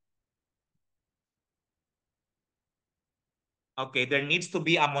 Okay? Okay, there needs to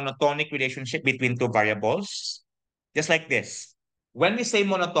be a monotonic relationship between two variables. Just like this. When we say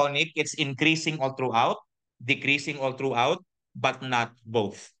monotonic, it's increasing all throughout, decreasing all throughout, but not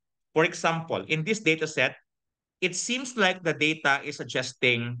both. For example, in this data set, it seems like the data is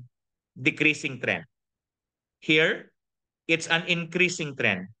suggesting decreasing trend. Here, it's an increasing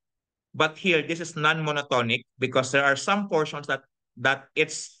trend. But here, this is non-monotonic because there are some portions that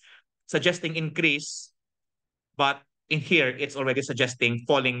it's suggesting increase, but in here, it's already suggesting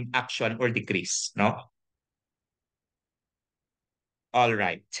falling action or decrease, no? All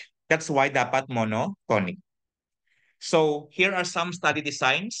right. That's why dapat monotonic. So here are some study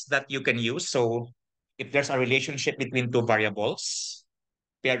designs that you can use. So if there's a relationship between two variables,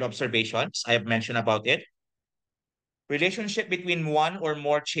 paired observations, I have mentioned about it. Relationship between one or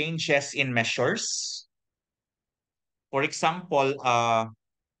more changes in measures. For example,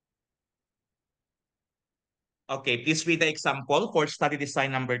 okay, please read the example for study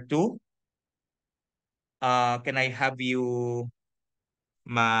design number 2. Can I have you,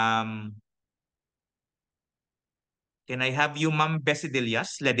 ma'am? Can I have you, Ma'am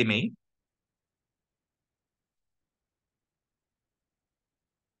Besidilias Ledime?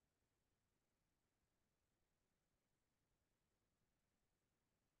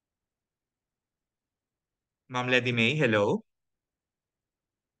 Ma'am Ledime, hello?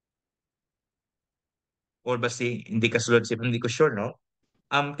 Or basi hindi ka sulod si hindi ko sure, no?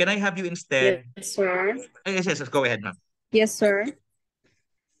 Can I have you instead? Yes, sir. Yes, go ahead, ma'am. Yes, sir.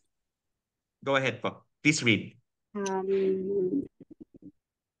 Go ahead po. Please read. Um,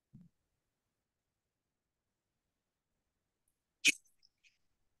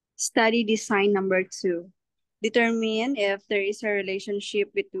 Study design number 2. Determine if there is a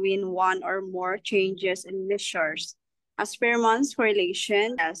relationship between one or more changes in measures. A Spearman's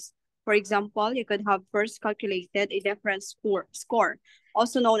correlation, yes. For example, you could have first calculated a difference score,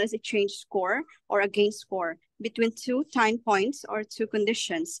 also known as a change score or a gain score, between two time points or two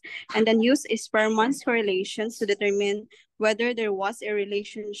conditions, and then use a Spearman's correlations to determine whether there was a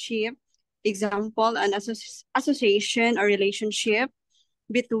relationship, example, an association or relationship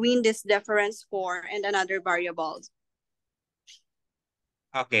between this difference score and another variable.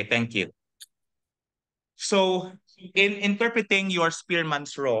 Okay, thank you. So in interpreting your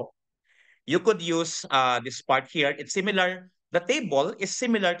Spearman's law, you could use this part here. It's similar. The table is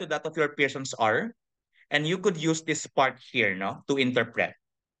similar to that of your Pearson's R, And you could use this part here, no, to interpret.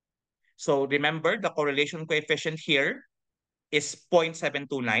 So remember, the correlation coefficient here is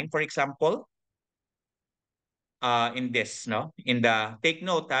 0.729, for example. In this, no? Take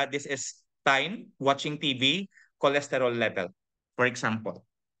note, this is time watching TV, cholesterol level, for example.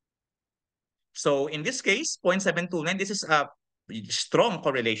 So in this case, 0.729, this is a strong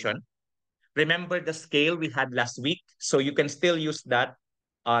correlation. Remember the scale we had last week, so you can still use that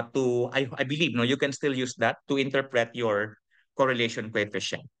I believe, no, you can still use that to interpret your correlation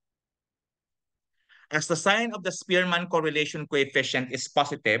coefficient. As the sign of the Spearman correlation coefficient is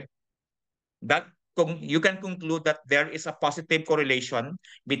positive, that you can conclude that there is a positive correlation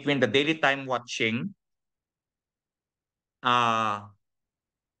between the daily time watching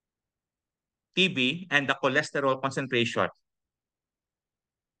TV and the cholesterol concentration.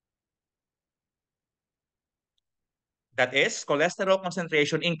 That is, cholesterol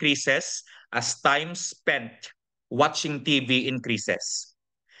concentration increases as time spent watching TV increases.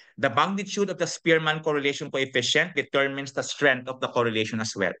 The magnitude of the Spearman correlation coefficient determines the strength of the correlation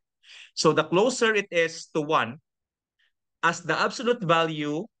as well. So the closer it is to 1, as the absolute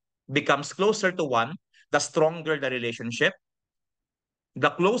value becomes closer to 1, the stronger the relationship.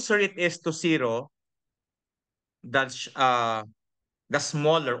 The closer it is to 0, the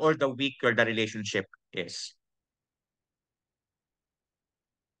smaller or the weaker the relationship is.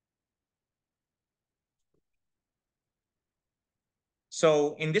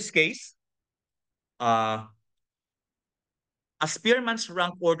 So in this case, a Spearman's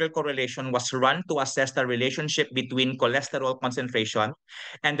rank order correlation was run to assess the relationship between cholesterol concentration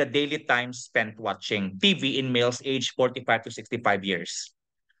and the daily time spent watching TV in males aged 45 to 65 years.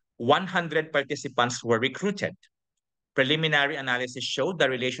 100 participants were recruited. Preliminary analysis showed the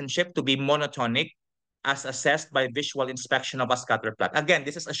relationship to be monotonic as assessed by visual inspection of a scatter plot. Again,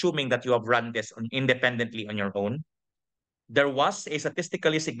 this is assuming that you have run this independently on your own. There was a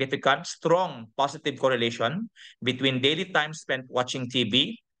statistically significant, strong positive correlation between daily time spent watching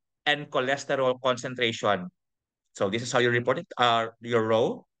TV and cholesterol concentration. So this is how you report it, your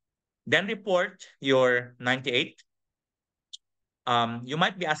row. Then report your 98. You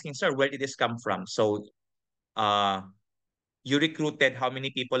might be asking, sir, where did this come from? So you recruited how many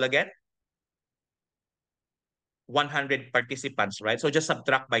people again? 100 participants, right? So just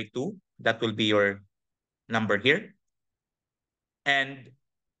subtract by 2. That will be your number here. And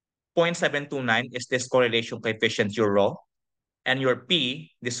 0.729 is this correlation coefficient, your raw. And your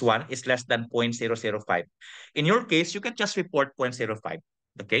P, this one, is less than 0.005. In your case, you can just report 0.05,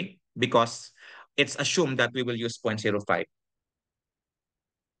 okay? Because it's assumed that we will use 0.05.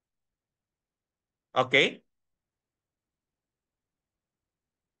 Okay?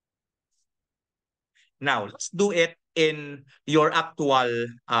 Now, let's do it in your actual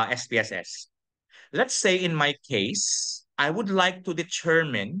SPSS. Let's say in my case, I would like to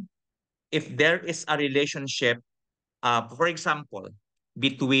determine if there is a relationship, for example,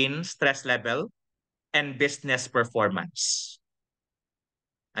 between stress level and business performance.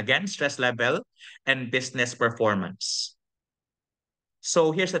 Again, stress level and business performance.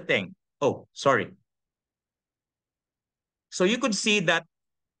 So here's the thing. Oh, sorry. So you could see that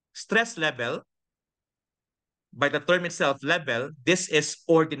stress level, by the term itself, level, this is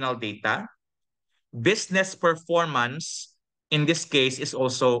ordinal data. Business performance, in this case, is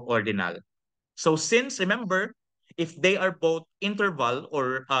also ordinal. So since, remember, if they are both interval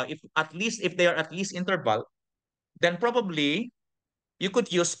or if they are at least interval, then probably you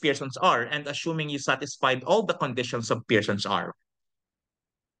could use Pearson's R, and assuming you satisfied all the conditions of Pearson's R.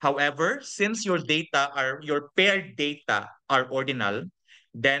 However, since your paired data are ordinal,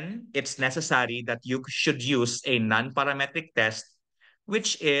 then it's necessary that you should use a non-parametric test,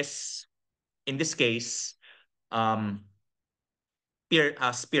 which is, in this case,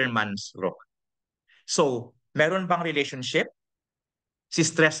 Spearman's law. So, meron bang relationship si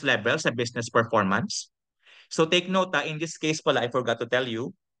stress level sa business performance? So take note, in this case pala, I forgot to tell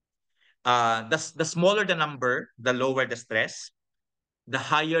you, the smaller the number, the lower the stress. The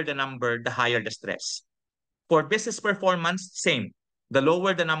higher the number, the higher the stress. For business performance, same. The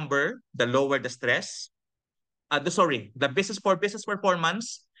lower the number, the lower the stress. The business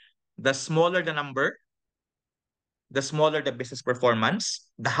performance, the smaller the number, the smaller the business performance,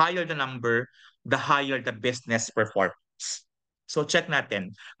 the higher the number, the higher the business performance. So check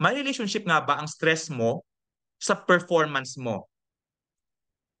natin. May relationship nga ba ang stress mo sa performance mo?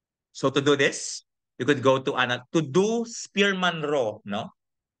 So to do this, you could go to do Spearman Rho, no?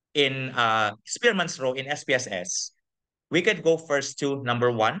 In Spearman's Rho in SPSS. We could go first to number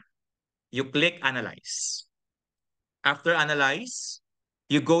 1. You click Analyze. After Analyze,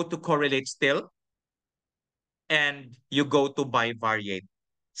 you go to Correlate Still. and you go to bivariate.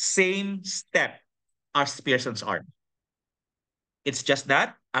 Same step as Pearson's R. It's just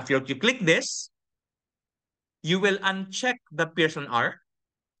that after you click this, you will uncheck the Pearson R.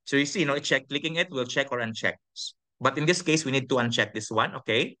 So you see, clicking it will check or uncheck. But in this case, we need to uncheck this one,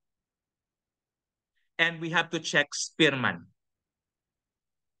 okay? And we have to check Spearman,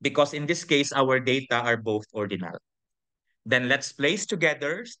 because in this case, our data are both ordinal. Then let's place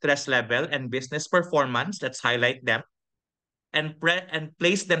together stress level and business performance. Let's highlight them and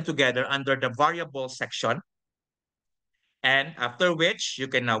place them together under the variable section. And after which, you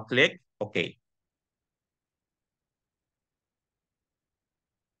can now click OK.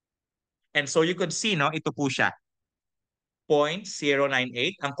 And so you could see, ito po siya.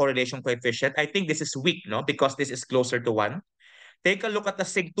 0.098 ang correlation coefficient. I think this is weak, because this is closer to 1. Take a look at the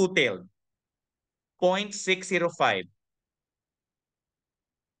sig2 tail. 0.605.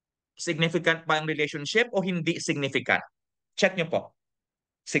 Significant ba ang relationship o hindi significant? Check nyo po.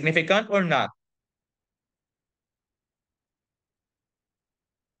 Significant or not?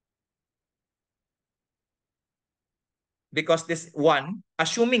 Because this one,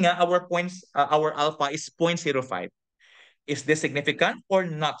 assuming our points, our alpha is 0.05. Is this significant or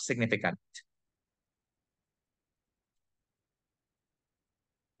not significant?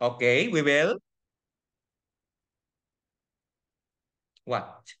 Okay, we will.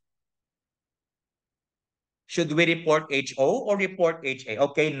 What? Should we report HO or report HA?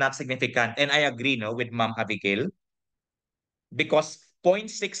 Okay, not significant. And I agree with Ma'am Abigail. Because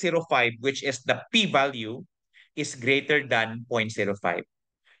 0.605, which is the p-value, is greater than 0.05.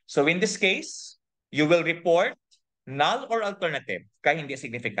 So in this case, you will report null or alternative, kaya hindi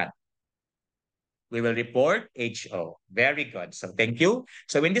significant. We will report HO. Very good. So thank you.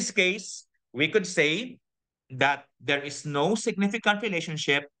 So in this case, we could say that there is no significant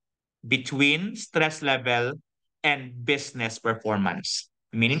relationship between stress level and business performance.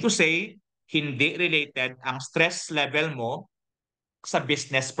 Meaning to say, hindi related ang stress level mo sa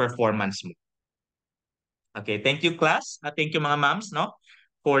business performance mo. Okay, thank you class. Thank you mga ma'ams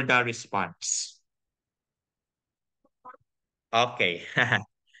for the response. Okay.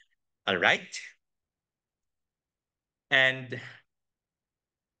 All right. And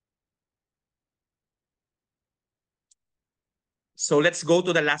so let's go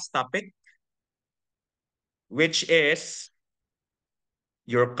to the last topic, which is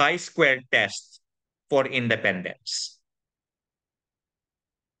your chi-square test for independence.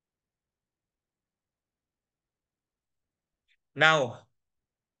 Now,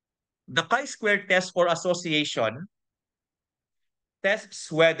 the chi-square test for association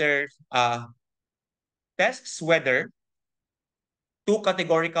tests whether two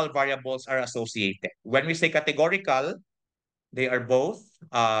categorical variables are associated. When we say categorical, they are both,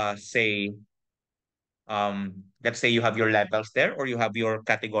 let's say you have your levels there, or you have your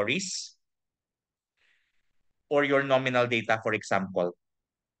categories, or your nominal data, for example.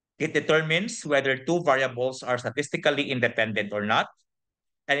 It determines whether two variables are statistically independent or not.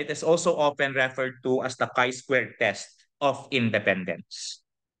 And it is also often referred to as the chi-square test of independence.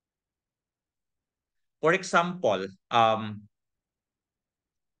 For example,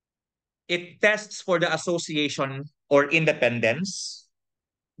 it tests for the association or independence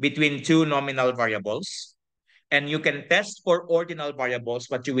between two nominal variables. And you can test for ordinal variables,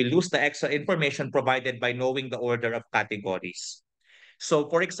 but you will lose the extra information provided by knowing the order of categories. So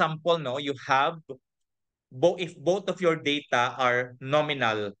for example, you have if both of your data are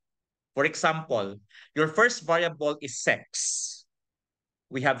nominal. For example, your first variable is sex.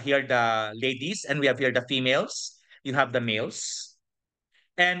 We have here the ladies and we have here the females. You have the males.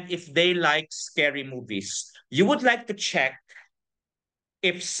 And if they like scary movies, you would like to check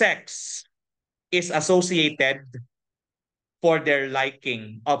if sex is associated for their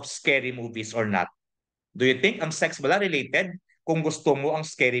liking of scary movies or not. Do you think ang sex bala related kung gusto mo ang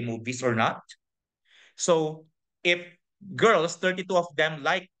scary movies or not? So if girls, 32 of them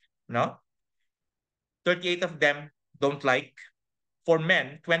like, 38 of them don't like. For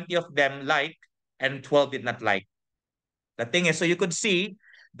men, 20 of them like and 12 did not like. The thing is, so you could see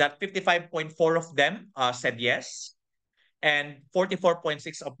that 55.4 of them said yes, and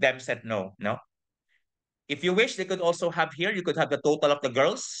 44.6 of them said no. If you wish, they could also have here, you could have the total of the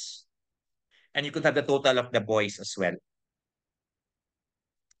girls, and you could have the total of the boys as well.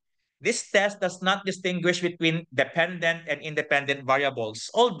 This test does not distinguish between dependent and independent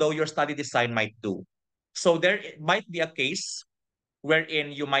variables, although your study design might do. So there might be a case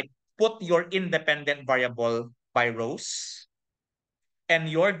wherein you might put your independent variable by rows and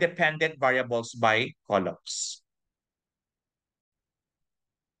your dependent variables by columns.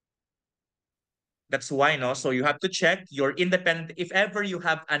 That's why, no? So you have to check your independent, if ever you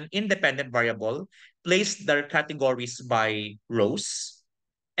have an independent variable, place their categories by rows.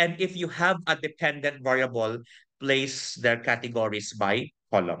 And if you have a dependent variable, place their categories by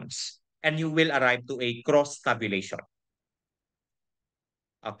columns. And you will arrive to a cross tabulation.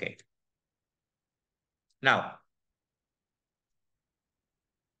 Okay. Now,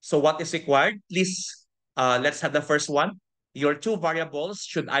 so what is required? Please, let's have the first one. Your two variables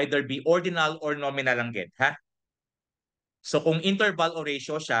should either be ordinal or nominal lang din, ha? So kung interval o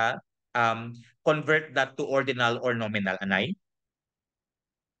ratio siya, convert that to ordinal or nominal, anay.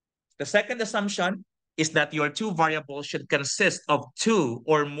 The second assumption is that your two variables should consist of two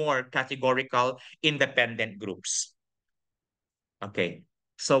or more categorical independent groups. Okay.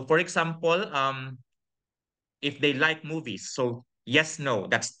 So for example, if they like movies, so yes, no,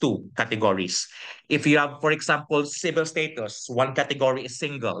 that's two categories. If you have, for example, civil status, one category is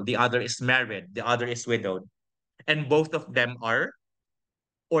single, the other is married, the other is widowed, and both of them are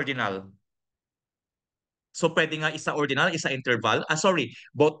ordinal. So pwede nga isa ordinal, isa interval.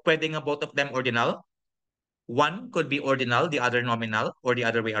 Pwede nga both of them ordinal. One could be ordinal, the other nominal, or the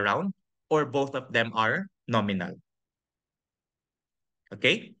other way around, or both of them are nominal.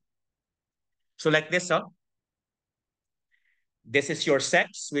 Okay? So like this, huh? This is your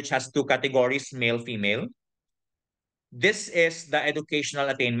sex, which has two categories, male, female. This is the educational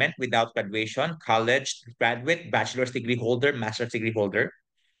attainment without graduation, college, graduate, bachelor's degree holder, master's degree holder.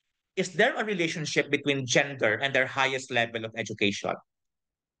 Is there a relationship between gender and their highest level of education?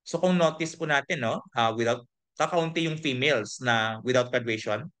 So kung notice po natin, no, kakaunti yung females na without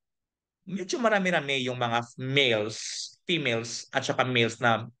graduation, medyo marami-rami yung mga females, at saka males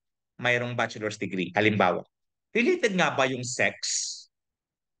na mayroong bachelor's degree. Halimbawa, related nga ba yung sex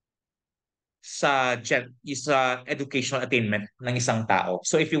sa educational attainment ng isang tao?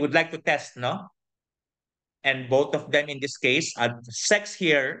 So if you would like to test, no? And both of them in this case, sex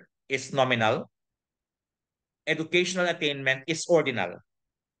here is nominal. Educational attainment is ordinal.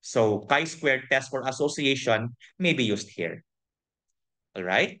 So chi-squared test for association may be used here. All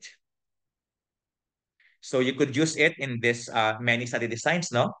right? So you could use it in this many study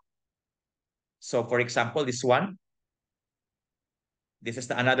designs, no? So for example, this one, this is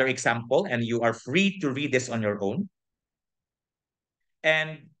another example, and you are free to read this on your own.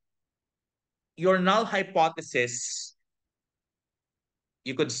 And your null hypothesis,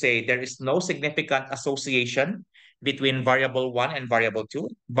 you could say there is no significant association between variable 1 and variable 2.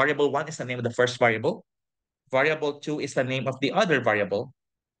 Variable 1 is the name of the first variable. Variable 2 is the name of the other variable.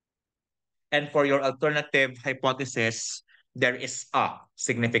 And for your alternative hypothesis, there is a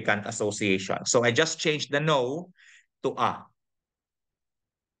significant association. So I just changed the no to a.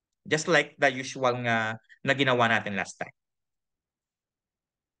 Just like the usual na ginawa natin last time.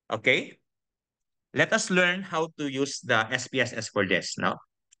 Okay? Let us learn how to use the SPSS for this, no?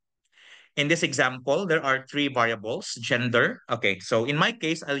 In this example, there are three variables, gender. Okay, so in my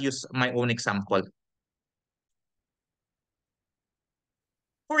case, I'll use my own example.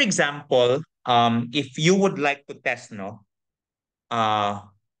 For example, if you would like to test, no,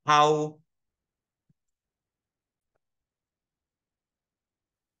 how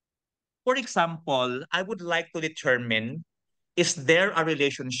for example, I would like to determine, is there a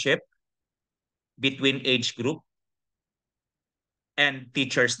relationship between age group and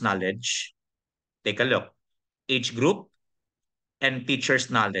teacher's knowledge? Take a look. Age group and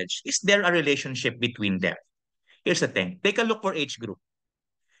teacher's knowledge. Is there a relationship between them? Here's the thing. Take a look for age group.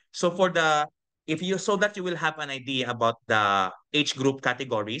 So so that you will have an idea about the age group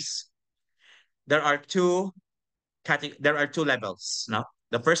categories, there are two levels. No?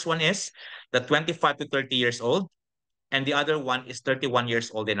 The first one is the 25 to 30 years old, and the other one is 31 years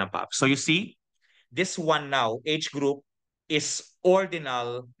old and above. So you see, this one now, age group, is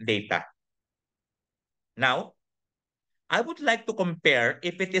ordinal data. Now, I would like to compare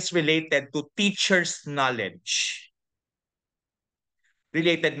if it is related to teacher's knowledge.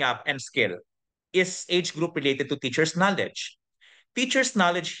 Related nga and skill. Is age group related to teacher's knowledge? Teacher's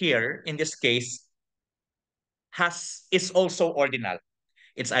knowledge here, in this case, is also ordinal.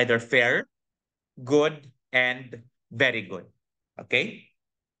 It's either fair, good, and very good. Okay?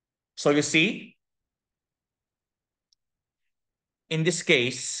 So you see, in this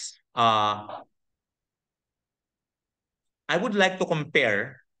case, I would like to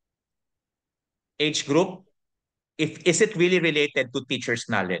compare age group. Is it really related to teacher's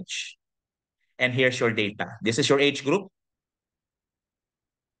knowledge? And here's your data. This is your age group.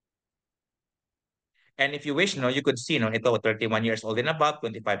 And if you wish, no, you could see, no, ito, 31 years old and above,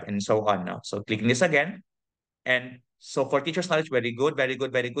 25, and so on. No? So clicking this again, And so for teacher's knowledge, very good, very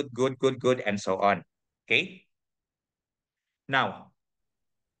good, very good, good, good, good, and so on. Okay? Now,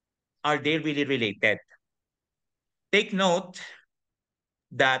 are they really related? Take note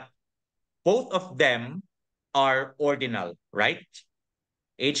that both of them are ordinal, right?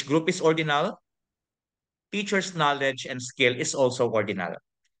 Age group is ordinal. Teacher's knowledge and skill is also ordinal.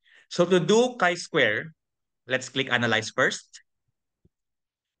 So to do chi-square, let's click Analyze first.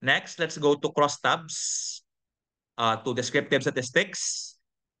 Next, let's go to crosstabs, to Descriptive Statistics.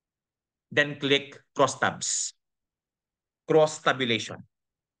 Then click crosstabs, cross-tabulation.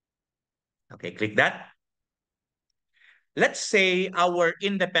 Okay, click that. Let's say our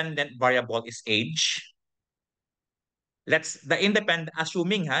independent variable is age.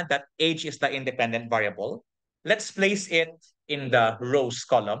 Assuming that age is the independent variable, let's place it in the rows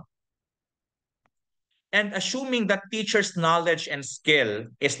column. And assuming that teacher's knowledge and skill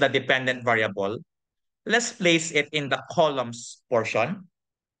is the dependent variable, let's place it in the columns portion.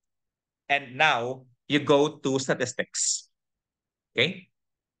 And now you go to statistics. Okay?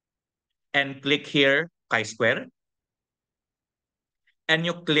 And click here, chi-square. And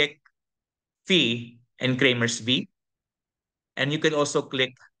you click phi and Kramer's V. And you can also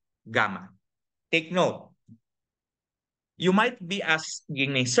click gamma. Take note. You might be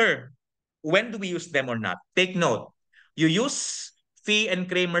asking me, sir, when do we use them or not? Take note. You use phi and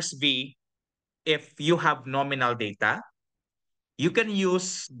Kramer's V if you have nominal data. You can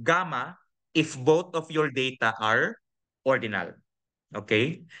use gamma if both of your data are ordinal.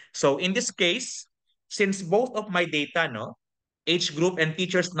 Okay? So in this case, since both of my data, age group and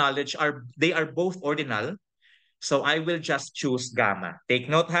teacher's knowledge they are both ordinal, so I will just choose gamma. Take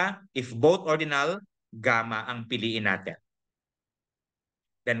note if both ordinal, gamma ang piliin natin.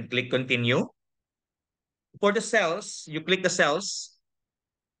 Then click continue. For the cells, you click the cells,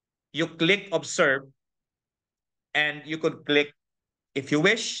 you click observe, and you could click, if you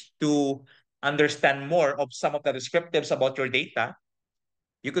wish to understand more of some of the descriptives about your data,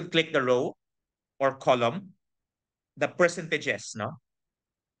 you could click the row or column, the percentages,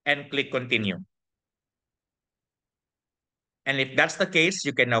 and click continue. And if that's the case,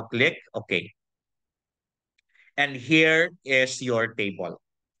 you can now click OK. And here is your table.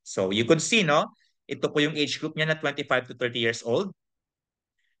 So you could see, ito po yung age group niya na 25 to 30 years old,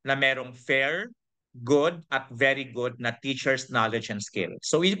 na merong fair, good, at very good na teacher's knowledge and skill.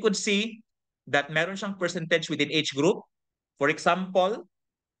 So you could see that meron siyang percentage within age group. For example,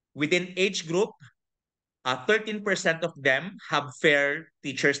 within age group, 13% of them have fair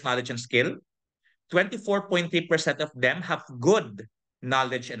teacher's knowledge and skill. 24.3% of them have good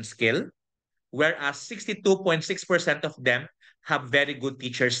knowledge and skill, whereas 62.6% of them have very good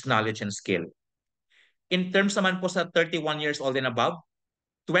teacher's knowledge and skill. In terms naman po sa 31 years old and above,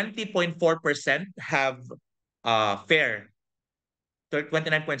 20.4% have fair,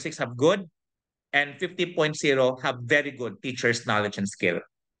 29.6% have good, and 50.0% have very good teacher's knowledge and skill.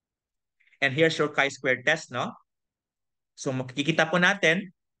 And here's your chi-square test, So makikita po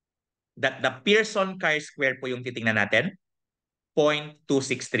natin that the Pearson chi-square po yung titingnan natin,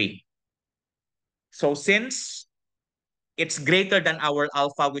 0.263. So since it's greater than our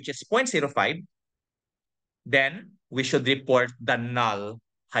alpha, which is 0.05, then we should report the null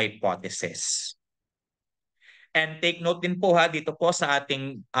hypothesis. And take note din po dito po sa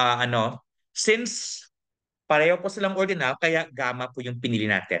ating, since pareho po silang ordinal, kaya gamma po yung pinili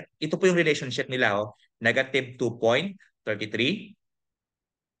natin. Ito po yung relationship nila, negative 2.33.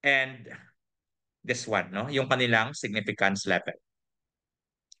 And this one, yung kanilang significance level.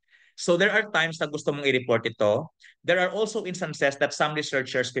 So there are times na gusto mong i-report ito. There are also instances that some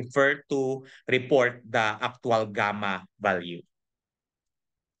researchers prefer to report the actual gamma value.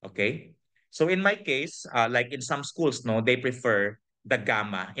 Okay? So in my case, like in some schools, they prefer the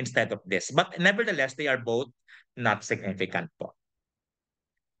gamma instead of this. But nevertheless, they are both not significant po.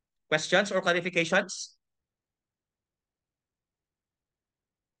 Questions or clarifications?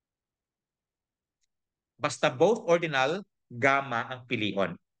 Basta both ordinal, gamma ang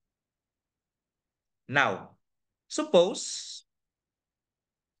pilion. Now, suppose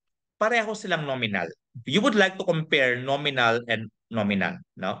pareho silang nominal. You would like to compare nominal and nominal,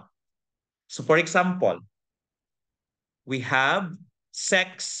 So for example, we have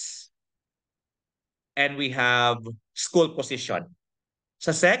sex and we have school position.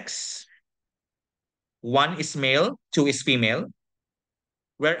 Sa sex, 1 is male, 2 is female.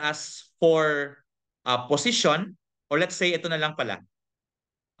 Whereas for position, or let's say ito na lang pala.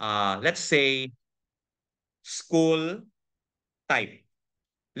 Let's say school type.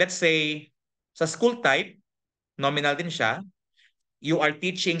 Let's say sa school type, nominal din siya. You are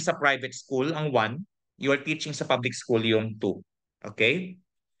teaching sa private school, ang 1. You are teaching sa public school yung 2. Okay?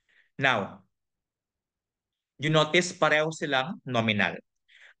 Now, you notice pareho silang nominal.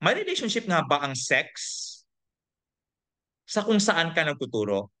 May relationship nga ba ang sex sa kung saan ka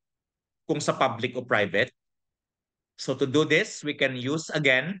nagtuturo? Kung sa public o private? So to do this, we can use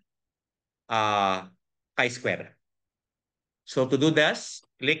again chi-square. So to do this,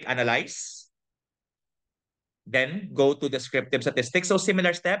 click Analyze. Then go to Descriptive Statistics. So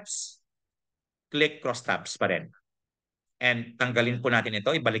similar steps, click crosstabs pa rin. And tanggalin po natin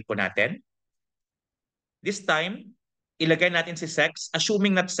ito, ibalik po natin. This time, ilagay natin si sex,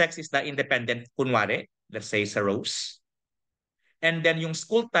 assuming that sex is the independent, kunwari, let's say sa rows. And then yung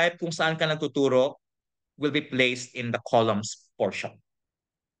school type kung saan ka nagtuturo will be placed in the columns portion.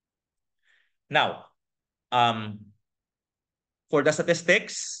 Now, for the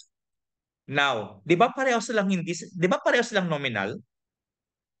statistics, now, di ba pareho silang nominal?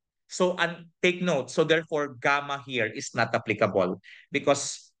 So, take note. So, therefore, gamma here is not applicable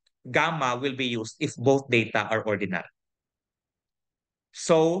because gamma will be used if both data are ordinal.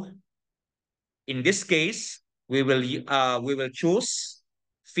 So, in this case, we will choose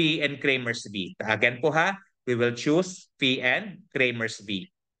phi and Kramer's V. Again po ha, we will choose phi and Kramer's V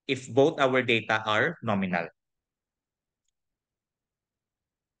if both our data are nominal.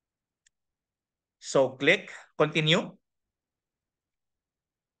 So, click Continue.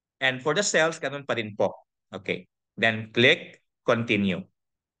 And for the cells, ganun pa rin po. Okay. Then click Continue.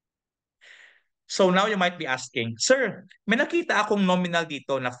 So now you might be asking, Sir, may nakita akong nominal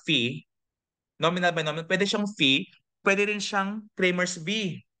dito na phi. Nominal by nominal. Pwede siyang phi. Pwede rin siyang Kramer's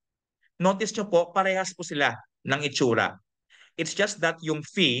V. Notice nyo po, parehas po sila ng itsura. It's just that yung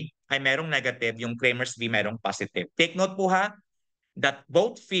phi ay merong negative, yung Kramer's V merong positive. Take note po ha, that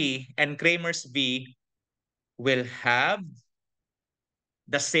both phi and Kramer's V will have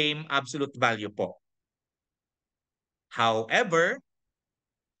the same absolute value po. However,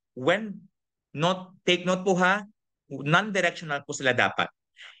 take note po ha, non-directional po sila dapat.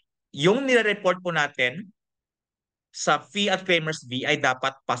 Yung nire-report po natin sa phi at Kramer's V ay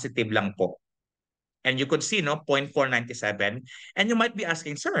dapat positive lang po. And you could see, no, 0.497. And you might be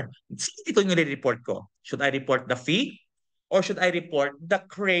asking, Sir, ito yung nire-report ko. Should I report the phi or should I report the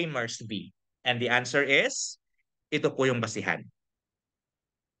Kramer's V? And the answer is, ito po yung basihan.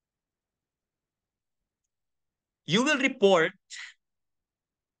 You will report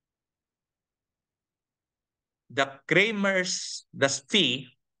the phi.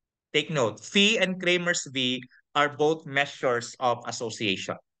 Take note, phi and Kramer's V are both measures of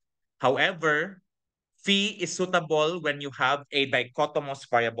association. However, phi is suitable when you have a dichotomous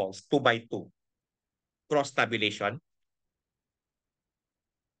variables, 2 by 2, cross tabulation.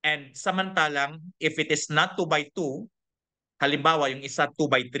 And samantalang, if it is not 2 by 2, halimbawa yung isa 2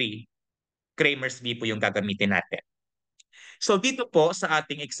 by 3, Kramer's V po yung gagamitin natin. So dito po sa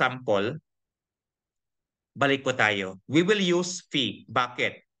ating example, balik po tayo. We will use phi.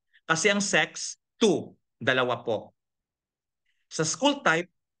 Bakit? Kasi ang sex, 2, dalawa po. Sa school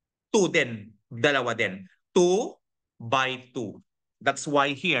type, 2 din, dalawa din. 2 by 2. That's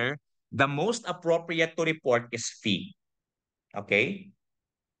why here, the most appropriate to report is phi. Okay?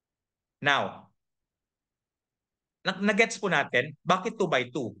 Now, nagets po natin, bakit 2 by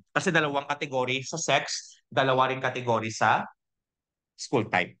 2? Kasi dalawang kategory sa sex, dalawa rin kategory sa school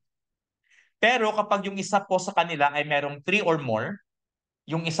type. Pero kapag yung isa po sa kanila ay merong 3 or more,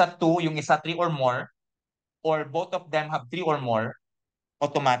 yung isa 2, yung isa 3 or more, or both of them have 3 or more,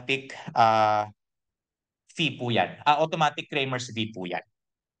 automatic phi po yan. Automatic Kramer's V po yan.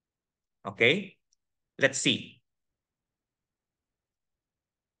 Okay? Let's see.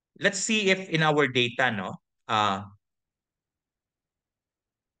 Let's see if in our data, no,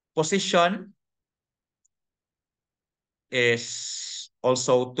 position is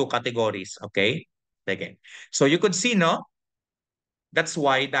also 2 categories. Okay? Again. So you could see, no, that's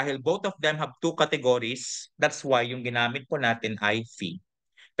why dahil both of them have 2 categories, that's why yung ginamit po natin ay phi.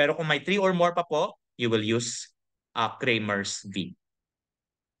 Pero kung may 3 or more pa po, you will use Kramer's V.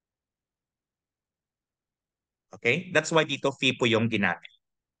 Okay? That's why dito phi po yung ginamit.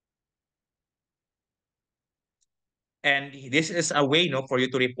 And this is a way, no, for you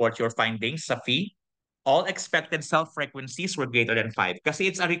to report your findings sa phi. All expected cell frequencies were greater than 5. Kasi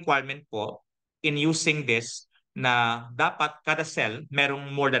it's a requirement po in using this na dapat kada cell merong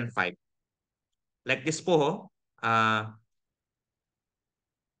more than 5. Like this po,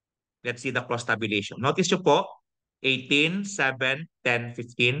 let's see the cross tabulation. Notice nyo po, 18, 7, 10,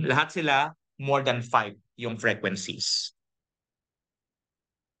 15. Lahat sila more than 5 yung frequencies.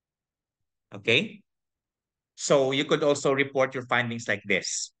 Okay? So you could also report your findings like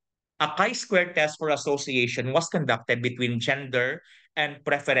this. A chi-square test for association was conducted between gender and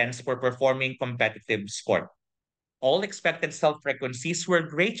preference for performing competitive sport. All expected self-frequencies were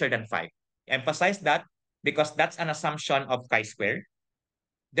greater than 5. Emphasize that because that's an assumption of chi-square.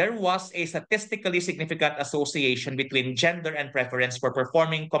 There was a statistically significant association between gender and preference for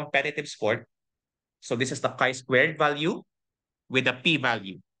performing competitive sport. So this is the chi-squared value with a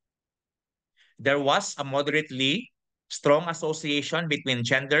p-value. There was a moderately strong association between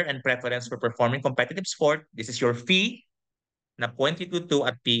gender and preference for performing competitive sport. This is your phi na 0.222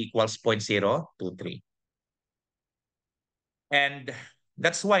 at p equals 0.023. And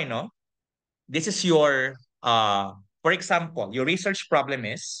that's why, no? This is your, for example, your research problem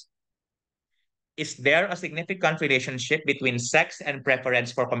is there a significant relationship between sex and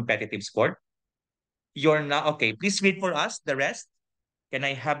preference for competitive sport? You're not, okay, please read for us the rest. Can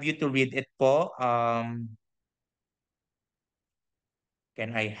I have you to read it po?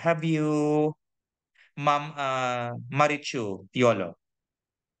 Can I have you, Ma'am Marichu Tiolo?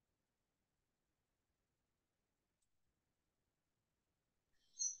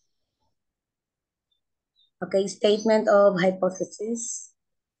 Okay, statement of hypothesis.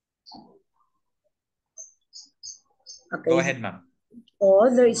 Okay. Go ahead, ma'am.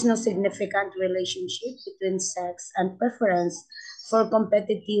 Or there is no significant relationship between sex and preference for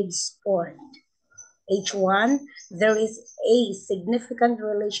competitive sport. H1, there is a significant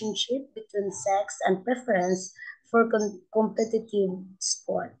relationship between sex and preference for competitive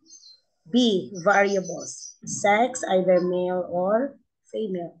sport. B, variables. Sex, either male or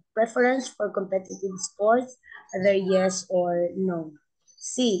female. Preference for competitive sports, either yes or no.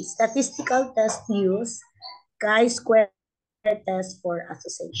 C, statistical test use. Chi-square test for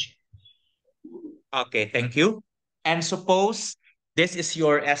association. Okay, thank you. And suppose this is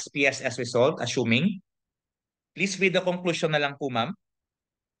your SPSS result, assuming. Please read the conclusion na lang po, ma'am.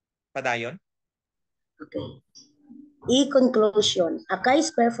 Padayon. Okay. E conclusion. A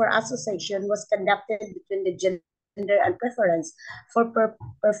chi-square for association was conducted between the gender and preference for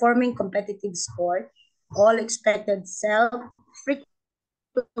performing competitive sport. All expected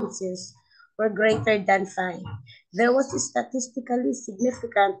self-frequencies were greater than 5. There was a statistically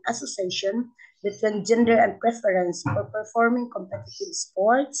significant association between gender and preference for performing competitive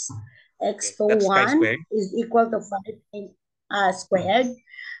sports. X21 is equal to 5 squared,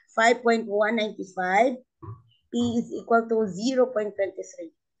 5.195. P is equal to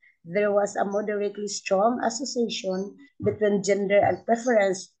 0.23. There was a moderately strong association between gender and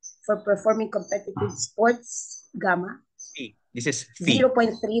preference for performing competitive sports, gamma. Phi. This is phi.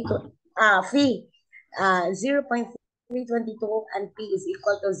 0.32, phi, 0.322 and P is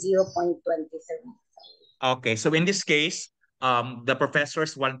equal to 0.23. Okay, so in this case, the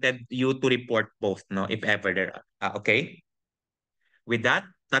professors wanted you to report both, no, if ever there are. Okay. With that,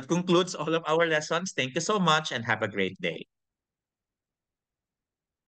 that concludes all of our lessons. Thank you so much and have a great day.